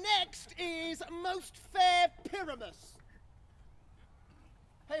 My next is most fair Pyramus.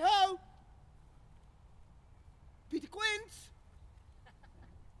 Hey ho! Peter Quince!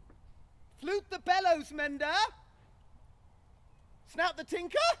 Flute the bellows mender! Snout the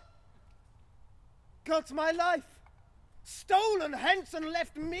tinker? God's my life! Stolen hence and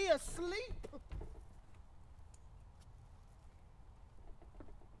left me asleep!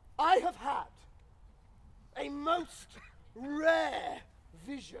 I have had a most rare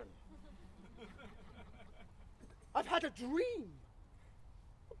vision. I've had a dream.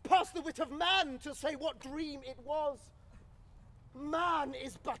 Past the wit of man to say what dream it was. Man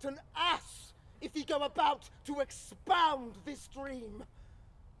is but an ass if he go about to expound this dream.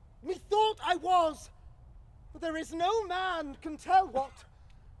 Methought I was, but there is no man can tell what.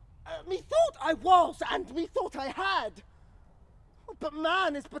 Methought I was, and methought I had. But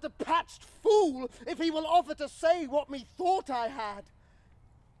man is but a patched fool if he will offer to say what methought I had.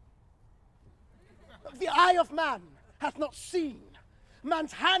 The eye of man hath not seen.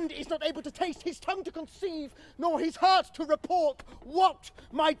 Man's hand is not able to taste, his tongue to conceive, nor his heart to report what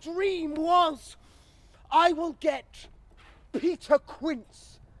my dream was. I will get Peter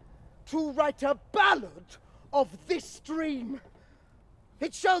Quince to write a ballad of this dream.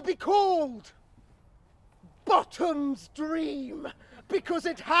 It shall be called Bottom's Dream, because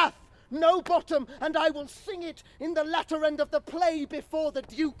it hath no bottom, and I will sing it in the latter end of the play before the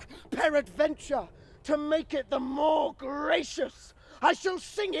Duke, peradventure, to make it the more gracious. I shall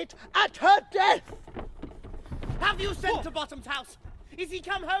sing it at her death. Have you sent to Bottom's house? Is he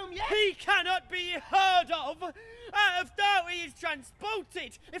come home yet? He cannot be heard of. Out of doubt he is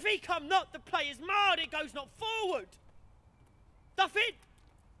transported. If he come not, the play is marred, it goes not forward. Doth it?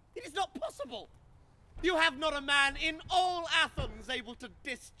 It is not possible. You have not a man in all Athens able to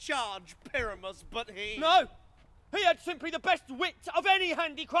discharge Pyramus but he. No, he had simply the best wit of any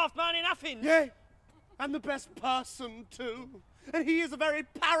handicraft man in Athens. Yea, and the best person too. And he is a very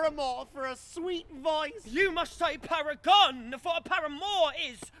paramour for a sweet voice. You must say paragon, for a paramour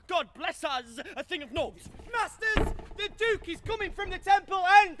is, God bless us, a thing of naught. Masters, the Duke is coming from the temple,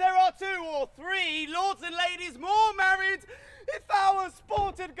 and there are 2 or 3 lords and ladies more married. If our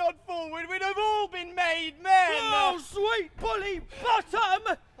sport had gone forward, we'd have all been made men. Oh, sweet bully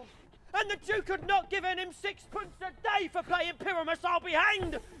bottom! And the Duke had not given him 6pence a day for playing Pyramus, I'll be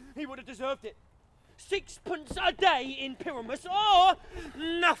hanged! He would have deserved it. 6pence a day in Pyramus, or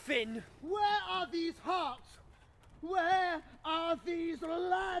nothing. Where are these hearts? Where are these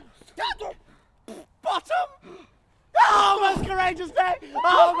lads? Bottom! Oh, most courageous day!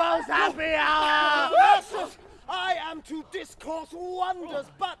 Oh, most happy hour! Masters, I am to discourse wonders,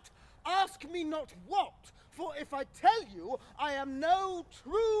 but ask me not what, for if I tell you I am no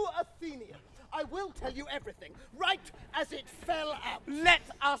true Athenian, I will tell you everything, right as it fell out. Let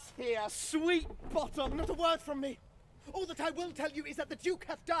us hear, sweet Bottom. Not a word from me. All that I will tell you is that the Duke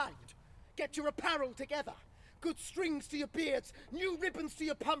hath died. Get your apparel together. Good strings to your beards, new ribbons to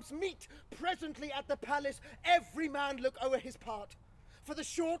your pumps. Meet presently at the palace, every man look o'er his part. For the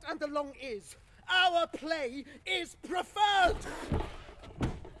short and the long is, our play is preferred.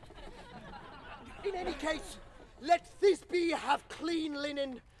 In any case, let Thisbe have clean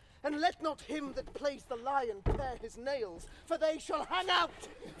linen, and let not him that plays the lion pare his nails, for they shall hang out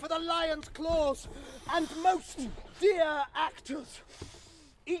for the lion's claws. And most dear actors,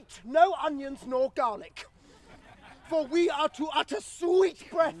 eat no onions nor garlic, for we are to utter sweet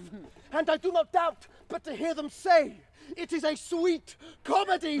breath, and I do not doubt but to hear them say, it is a sweet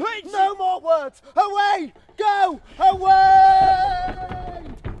comedy. No more words. Away! Go! Away!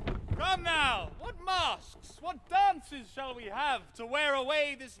 Come now, what masks, what dances shall we have to wear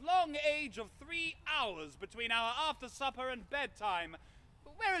away this long age of 3 hours between our after-supper and bedtime?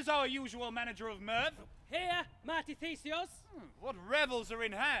 Where is our usual manager of mirth? Here, mighty Theseus. What revels are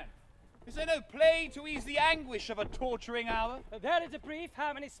in hand? Is there no play to ease the anguish of a torturing hour? There is a brief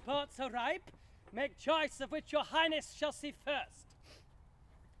how many sports are ripe. Make choice of which your highness shall see first.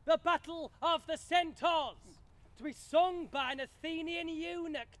 The Battle of the Centaurs, to be sung by an Athenian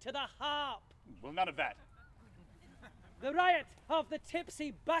eunuch to the harp. Well, none of that. The riot of the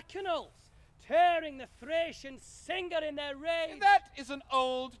tipsy bacchanals, tearing the Thracian singer in their rage. That is an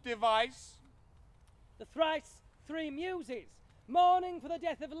old device. The thrice 3 muses, mourning for the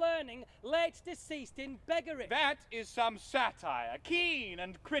death of learning, late deceased in beggary. That is some satire, keen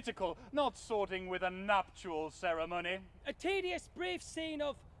and critical, not sorting with a nuptial ceremony. A tedious brief scene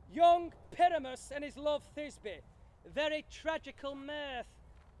of young Pyramus and his love Thisbe. Very tragical mirth.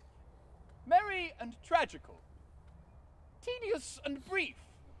 Merry and tragical. Tedious and brief.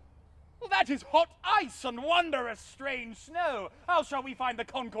 Well, that is hot ice and wondrous strange snow. How shall we find the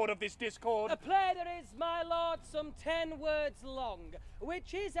concord of this discord? A play there is, my lord, some 10 words long,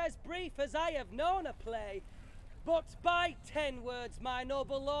 which is as brief as I have known a play. But by 10 words, my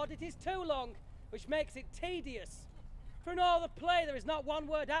noble lord, it is too long, which makes it tedious. For in all the play there is not one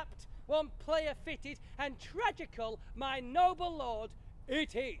word apt, one player fitted, and tragical, my noble lord,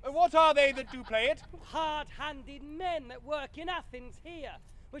 it is. What are they that do play it? Hard-handed men that work in Athens here,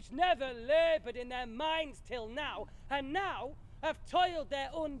 which never laboured in their minds till now, and now have toiled their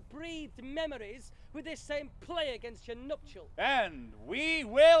unbreathed memories with this same play against your nuptial. And we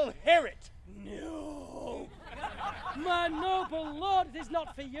will hear it. No! My noble lord, it is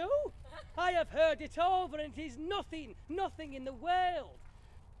not for you. I have heard it over, and it is nothing in the world.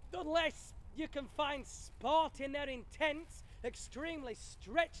 Unless you can find sport in their intents, extremely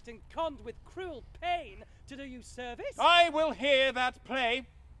stretched and conned with cruel pain to do you service? I will hear that play.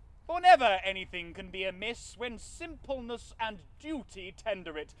 For never anything can be amiss when simpleness and duty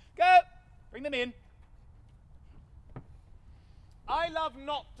tender it. Go, bring them in. I love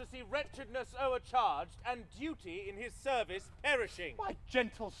not to see wretchedness overcharged and duty in his service perishing. My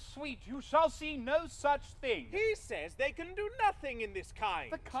gentle sweet, you shall see no such thing. He says they can do nothing in this kind.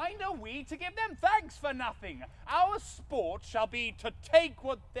 The kind are we to give them thanks for nothing. Our sport shall be to take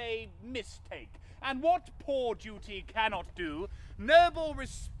what they mistake, and what poor duty cannot do, noble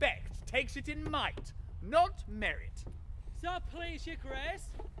respect takes it in might, not merit. So please your grace,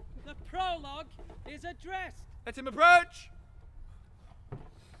 the prologue is addressed. Let him approach.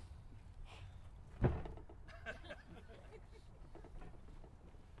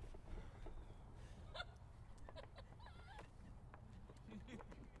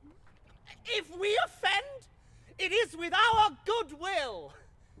 If we offend, it is with our goodwill.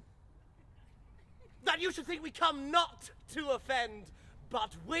 That you should think we come not to offend,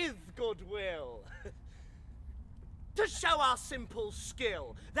 but with goodwill. To show our simple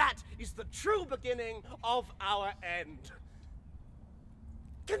skill, that is the true beginning of our end.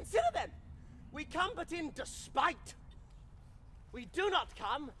 Consider then, we come but in despite. We do not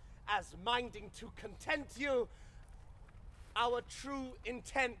come as minding to content you. Our true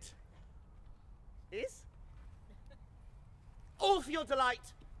intent is all for your delight.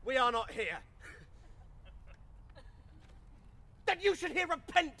 We are not here. That you should here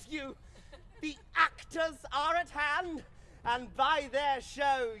repent you. The actors are at hand, and by their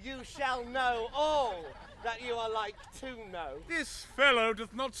show you shall know all that you are like to know. This fellow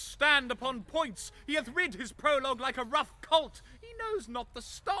doth not stand upon points. He hath rid his prologue like a rough colt. He knows not the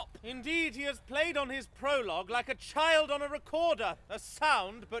stop. Indeed, he has played on his prologue like a child on a recorder, a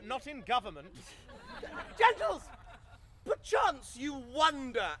sound but not in government. Gentles, perchance you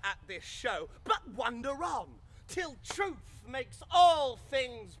wonder at this show, but wonder on, till truth makes all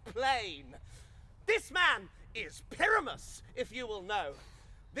things plain. This man is Pyramus, if you will know.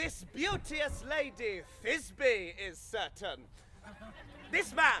 This beauteous lady, Thisbe, is certain.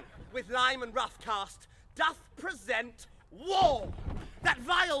 This man, with lime and rough cast, doth present wall. That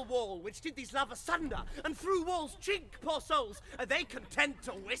vile wall which did these lovers sunder, and through walls chink, poor souls, are they content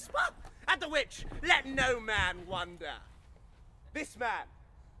to whisper? At the which let no man wonder. This man,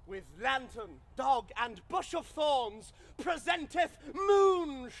 with lantern, dog, and bush of thorns, presenteth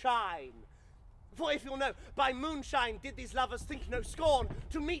moonshine. For if you'll know, by moonshine did these lovers think no scorn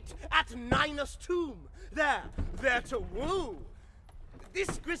to meet at Ninus' tomb, there to woo.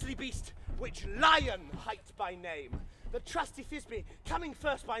 This grisly beast, which Lion hight by name, the trusty Thisbe, coming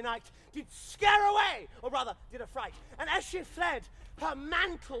first by night, did scare away, or rather did affright, and as she fled, her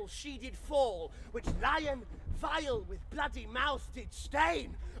mantle she did fall, which Lion vile with bloody mouth did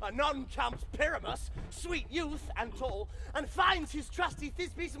stain. Anon comes Pyramus, sweet youth and tall, and finds his trusty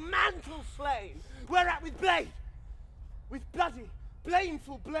Thisbe's mantle slain, whereat with bloody,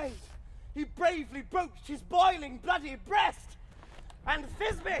 blameful blade, he bravely broached his boiling bloody breast, and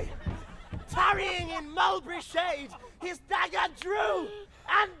Thisbe, tarrying in mulberry shade, his dagger drew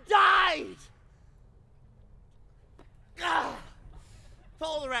and died. For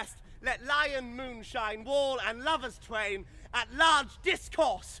all the rest, let Lion, moonshine, wall, and lovers twain at large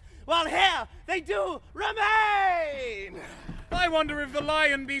discourse, while here they do remain. I wonder if the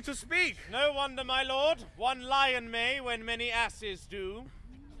lion be to speak. No wonder, my lord. One lion may when many asses do.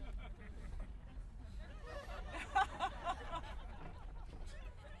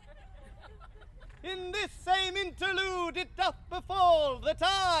 In this same interlude it doth befall that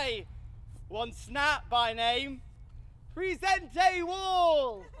I, one Snout by name, present a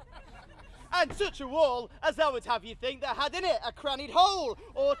wall. And such a wall as I would have you think that had in it a crannied hole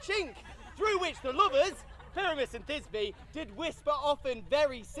or chink, through which the lovers, Pyramus and Thisbe, did whisper often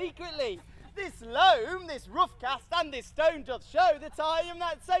very secretly. This loam, this rough cast, and this stone doth show that I am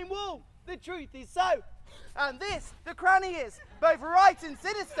that same wall. The truth is so. And this, the cranny is, both right and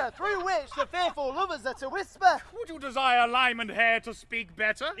sinister, through which the fearful lovers are to whisper. Would you desire Lime and Hare to speak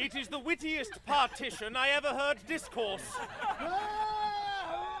better? It is the wittiest partition I ever heard discourse.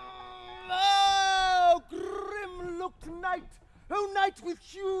 Oh, grim-looked night! Oh, night with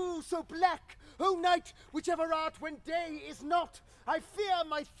hue so black! Oh, night, whichever art when day is not! I fear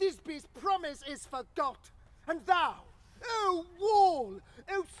my Thisbe's promise is forgot! And thou, oh wall,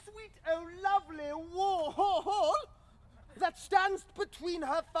 oh sweet, oh lovely wall, that standst between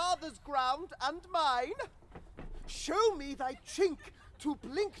her father's ground and mine, show me thy chink to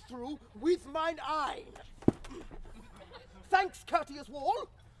blink through with mine eye. Thanks, courteous wall!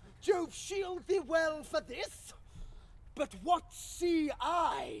 Jove shield thee well for this. But what see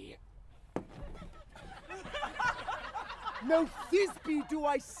I? No Thisbe do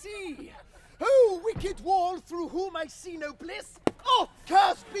I see. Oh, wicked wall through whom I see no bliss. Oh,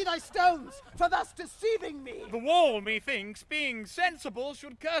 cursed be thy stones for thus deceiving me. The wall, methinks, being sensible,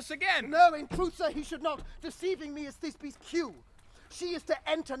 should curse again. No, in truth, sir, he should not. Deceiving me is Thisbe's cue. She is to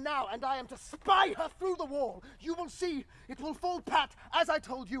enter now, and I am to spy her through the wall. You will see, it will fall pat, as I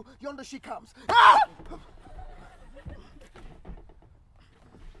told you, yonder she comes. Ah!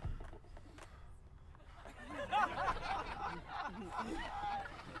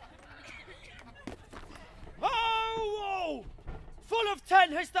 Oh, full of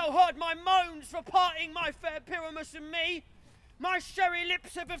 10 hast thou heard my moans for parting my fair Pyramus and me. My sherry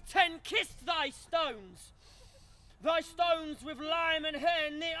lips have of 10 kissed thy stones. Thy stones with lime and hair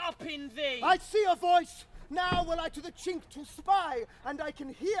knit up in thee. I see a voice. Now will I to the chink to spy, and I can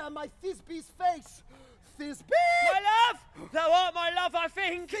hear my Thisbe's face. Thisbe! My love! Thou art my love, I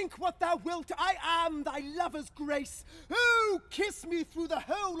think. Think what thou wilt, I am thy lover's grace. Oh, kiss me through the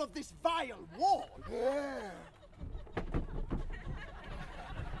hole of this vile wall.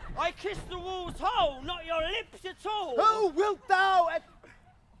 I kiss the wall's hole, not your lips at all. Oh, wilt thou at...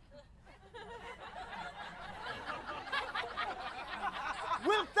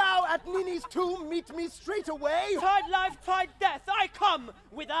 Wilt thou at Nini's tomb meet me straight away? Tide life, tide death, I come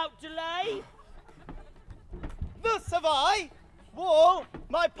without delay. Thus have I, wall,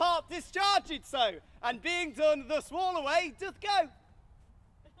 my part discharged so, and being done thus wall away doth go.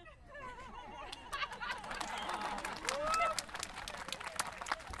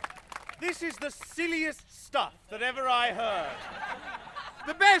 This is the silliest stuff that ever I heard.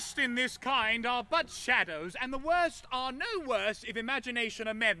 The best in this kind are but shadows, and the worst are no worse if imagination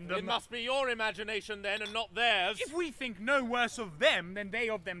amend them. It must be your imagination then, and not theirs. If we think no worse of them than they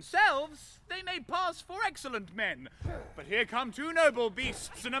of themselves, they may pass for excellent men. But here come 2 noble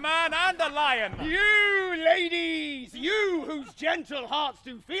beasts, and a man and a lion. You, ladies, you whose gentle hearts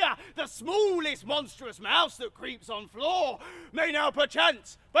do fear the smallest monstrous mouse that creeps on floor, may now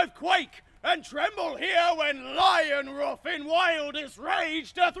perchance both quake and tremble here when lion rough in wildest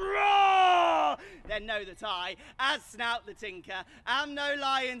rage doth roar. Then know that I, as Snout the tinker, am no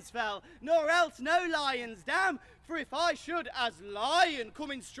lion's fell, nor else no lion's dam. For if I should as lion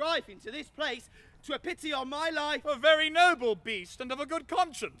come in strife into this place, 'twere pity on my life. A very noble beast and of a good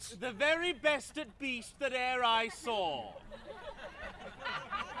conscience. The very best at beast that e'er I saw.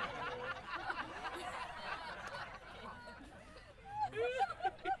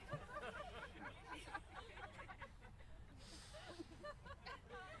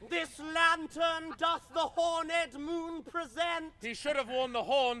 This lantern doth the horned moon present. He should have worn the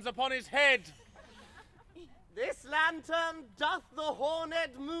horns upon his head. This lantern doth the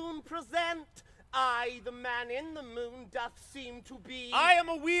horned moon present. I, the man in the moon, doth seem to be. I am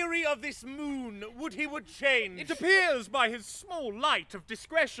aweary of this moon. Would he would change. It appears by his small light of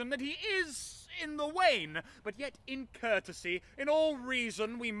discretion that he is in the wane, but yet in courtesy, in all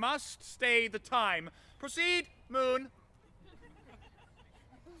reason, we must stay the time. Proceed, moon.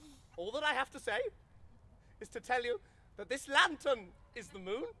 All that I have to say is to tell you that this lantern is the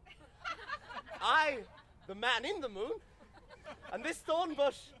moon, I, the man in the moon, and this thorn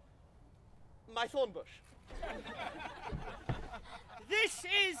bush, my thorn bush. This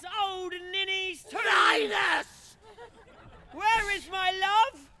is old Ninny's tomb. Linus! Where is my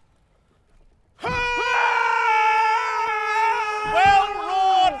love? Well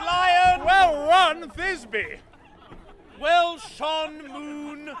roared, lion! Well run, Thisbe! Well shone,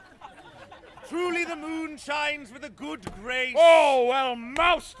 moon. Truly the moon shines with a good grace. Oh, well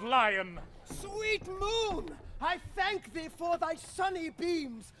moused, lion! Sweet moon, I thank thee for thy sunny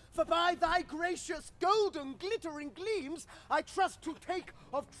beams, for by thy gracious golden glittering gleams I trust to take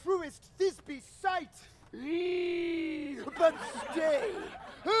of truest Thisbe's sight. But stay,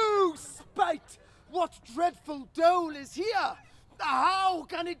 oh spite, what dreadful dole is here? How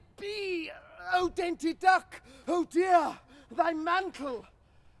can it be? Oh dainty duck, oh dear, thy mantle,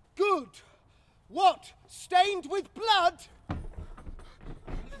 good. What, stained with blood?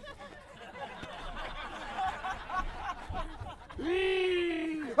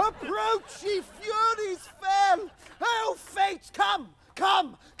 Approach, ye furies fell! Oh, fate, come,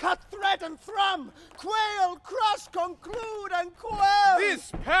 come, cut thread and thrum, quail, crush, conclude, and quell!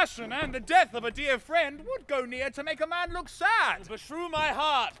 This passion and the death of a dear friend would go near to make a man look sad. Beshrew my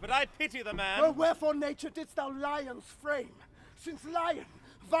heart, but I pity the man. Oh, wherefore, nature, didst thou lion's frame? Since lion,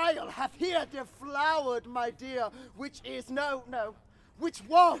 vile, hath here deflowered, my dear, which is, which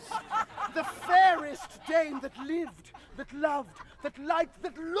was the fairest dame that lived, that loved, that liked,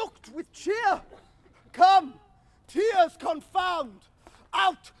 that looked with cheer. Come, tears confound,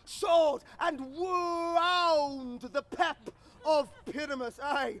 out sword and wound the pep of Pyramus,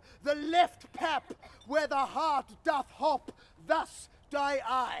 aye, the left pep, where the heart doth hop, thus die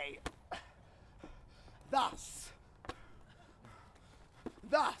I. Thus.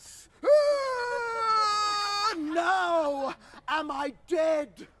 Now am I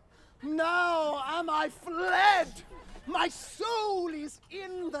dead. Now am I fled. My soul is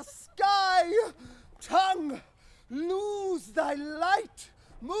in the sky. Tongue, lose thy light.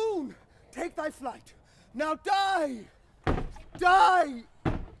 Moon, take thy flight. Now die. Die.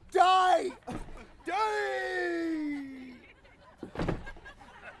 Die. Die.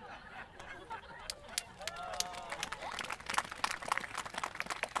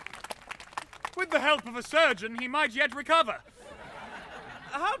 With the help of a surgeon, he might yet recover.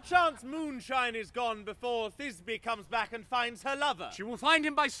 How chance moonshine is gone before Thisbe comes back and finds her lover? She will find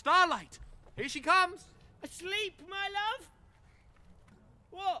him by starlight. Here she comes. Asleep, my love?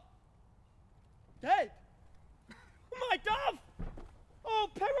 What? Dead? My dove! Oh,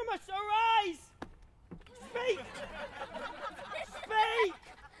 Pyramus, arise! Speak! Speak!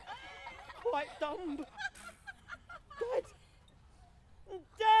 Quite dumb. Dead!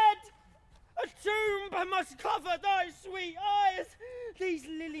 Dead! A tomb must cover thy sweet eyes, these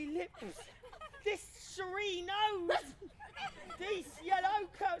lily lips, this serene nose, these yellow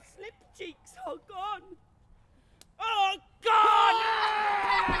slip cheeks are gone. Oh, gone!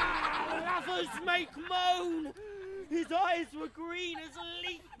 Lovers make moan. His eyes were green as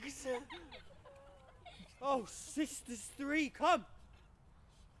leeks. Oh, sisters three, come.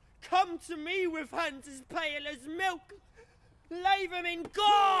 Come to me with hands as pale as milk. Lay them in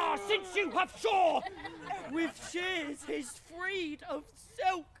gore, since you have sure, with shears his freed of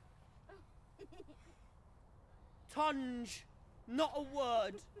silk. Tunge, not a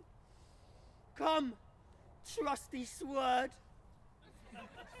word. Come, trusty sword.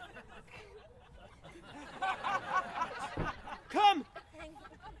 Come,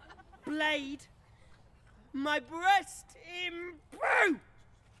 blade, my breast imbrue.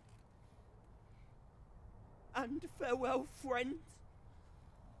 And farewell, friends.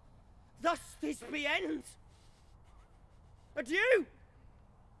 Thus this be end. Adieu!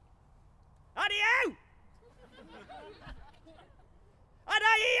 Adieu!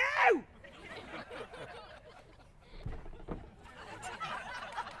 Adieu!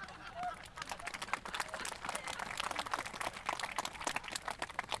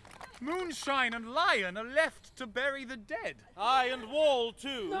 Moonshine and Lion are left to bury the dead. Aye, and Wall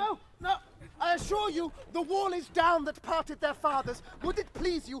too. No, no. I assure you, the wall is down that parted their fathers. Would it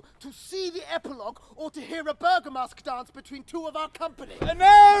please you to see the epilogue or to hear a burgomask dance between two of our company?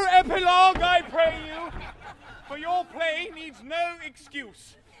 No epilogue, I pray you. For your play needs no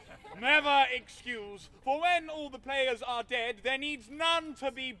excuse. Never excuse. For when all the players are dead, there needs none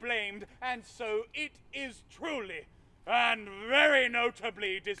to be blamed, and so it is truly and very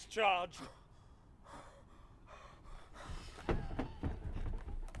notably discharged.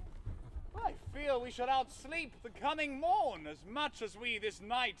 I fear we shall outsleep the coming morn, as much as we this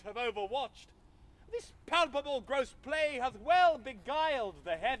night have overwatched. This palpable gross play hath well beguiled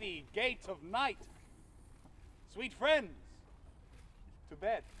the heavy gate of night. Sweet friends, to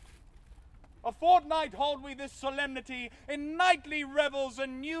bed. A fortnight hold we this solemnity, in nightly revels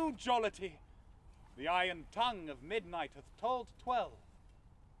and new jollity. The iron tongue of midnight hath told 12.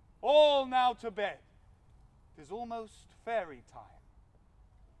 All now to bed. 'Tis almost fairy time.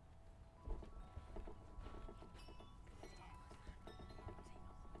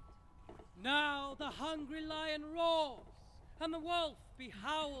 Now the hungry lion roars, and the wolf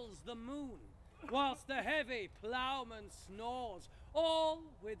behowls the moon, whilst the heavy ploughman snores, all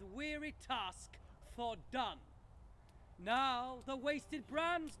with weary task fordone. Now the wasted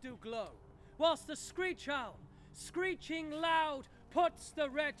brands do glow, whilst the screech owl, screeching loud, puts the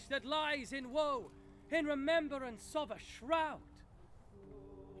wretch that lies in woe in remembrance of a shroud.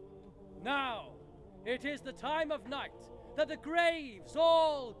 Now it is the time of night, that the graves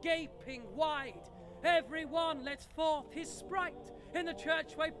all gaping wide, every one lets forth his sprite in the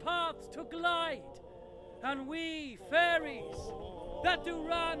churchway paths to glide, and we fairies that do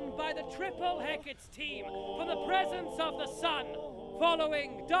run by the triple Hecate's team from the presence of the sun,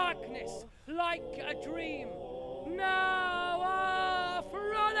 following darkness like a dream. Now are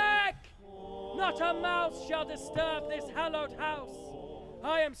frolic! Not a mouse shall disturb this hallowed house.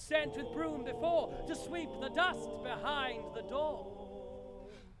 I am sent with broom before to sweep the dust behind the door.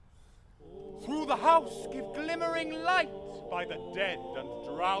 Through the house give glimmering light by the dead and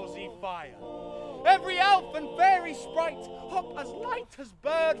drowsy fire. every elf and fairy sprite, hop as light as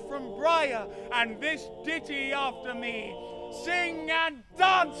bird from briar, and this ditty after me, sing and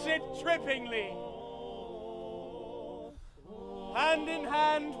dance it trippingly. Hand in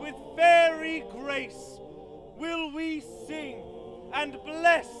hand with fairy grace will we sing and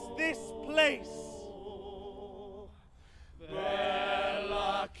bless this place.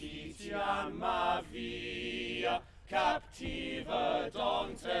 Bella Kitian Mavia, captiva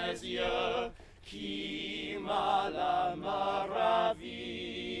Dontesia, qui mala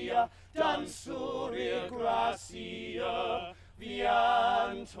maravilla, dansurir gracia,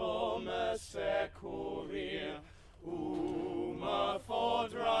 vianto me securir, uma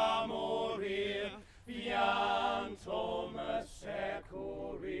fodra morir, vianto me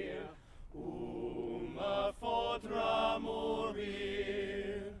securir, uma fodra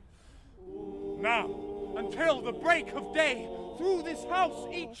morir. Now, until the break of day, through this house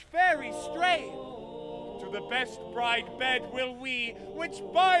each fairy stray. To the best bride bed will we, which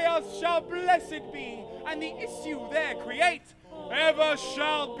by us shall blessed be, and the issue there create, ever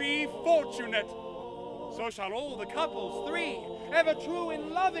shall be fortunate. So shall all the couples three, ever true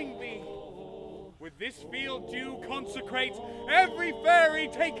in loving be. With this field due consecrate, every fairy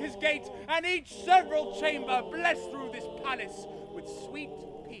take his gate, and each several chamber bless through this palace with sweet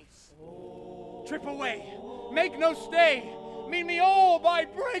peace. Trip away, make no stay, meet me all by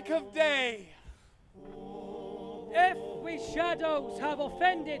break of day. If we shadows have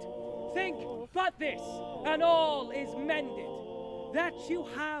offended, think but this, and all is mended. That you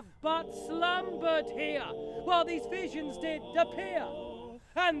have but slumbered here, while these visions did appear.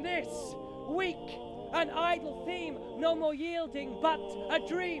 And this weak and idle theme, no more yielding but a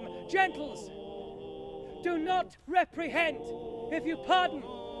dream. Gentles, do not reprehend. If you pardon,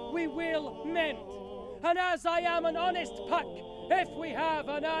 we will mend. And as I am an honest puck, if we have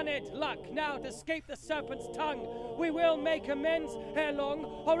an honest luck now to escape the serpent's tongue, we will make amends ere long,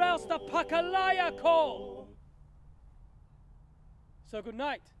 or else the puck a liar call. So good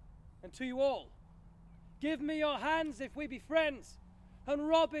night, and to you all. Give me your hands if we be friends, and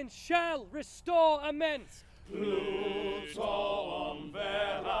Robin shall restore amends. Plutoum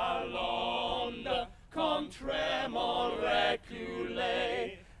vera londa, contremor recule,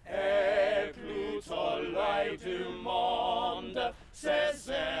 et Plutolai du monde,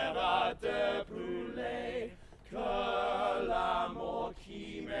 Césara de brûler, que l'amour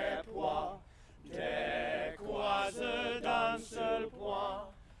qui m'éploie, décroise d'un seul point,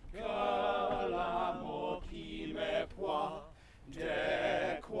 que l'amour qui m'éploie,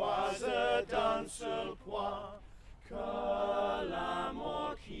 décroise d'un seul point, que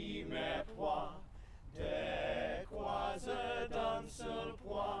l'amour qui m'éploie, décroise d'un seul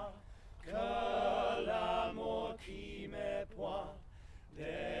point, que l'amour qui m'éploie,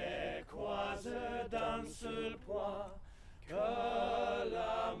 décroise d'un seul point, que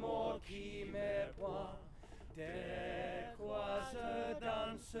l'amour qui m'éploie, décroise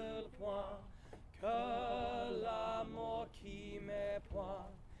d'un seul point, que l'amour qui m'éploie,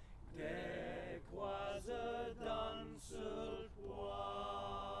 décroise d'un seul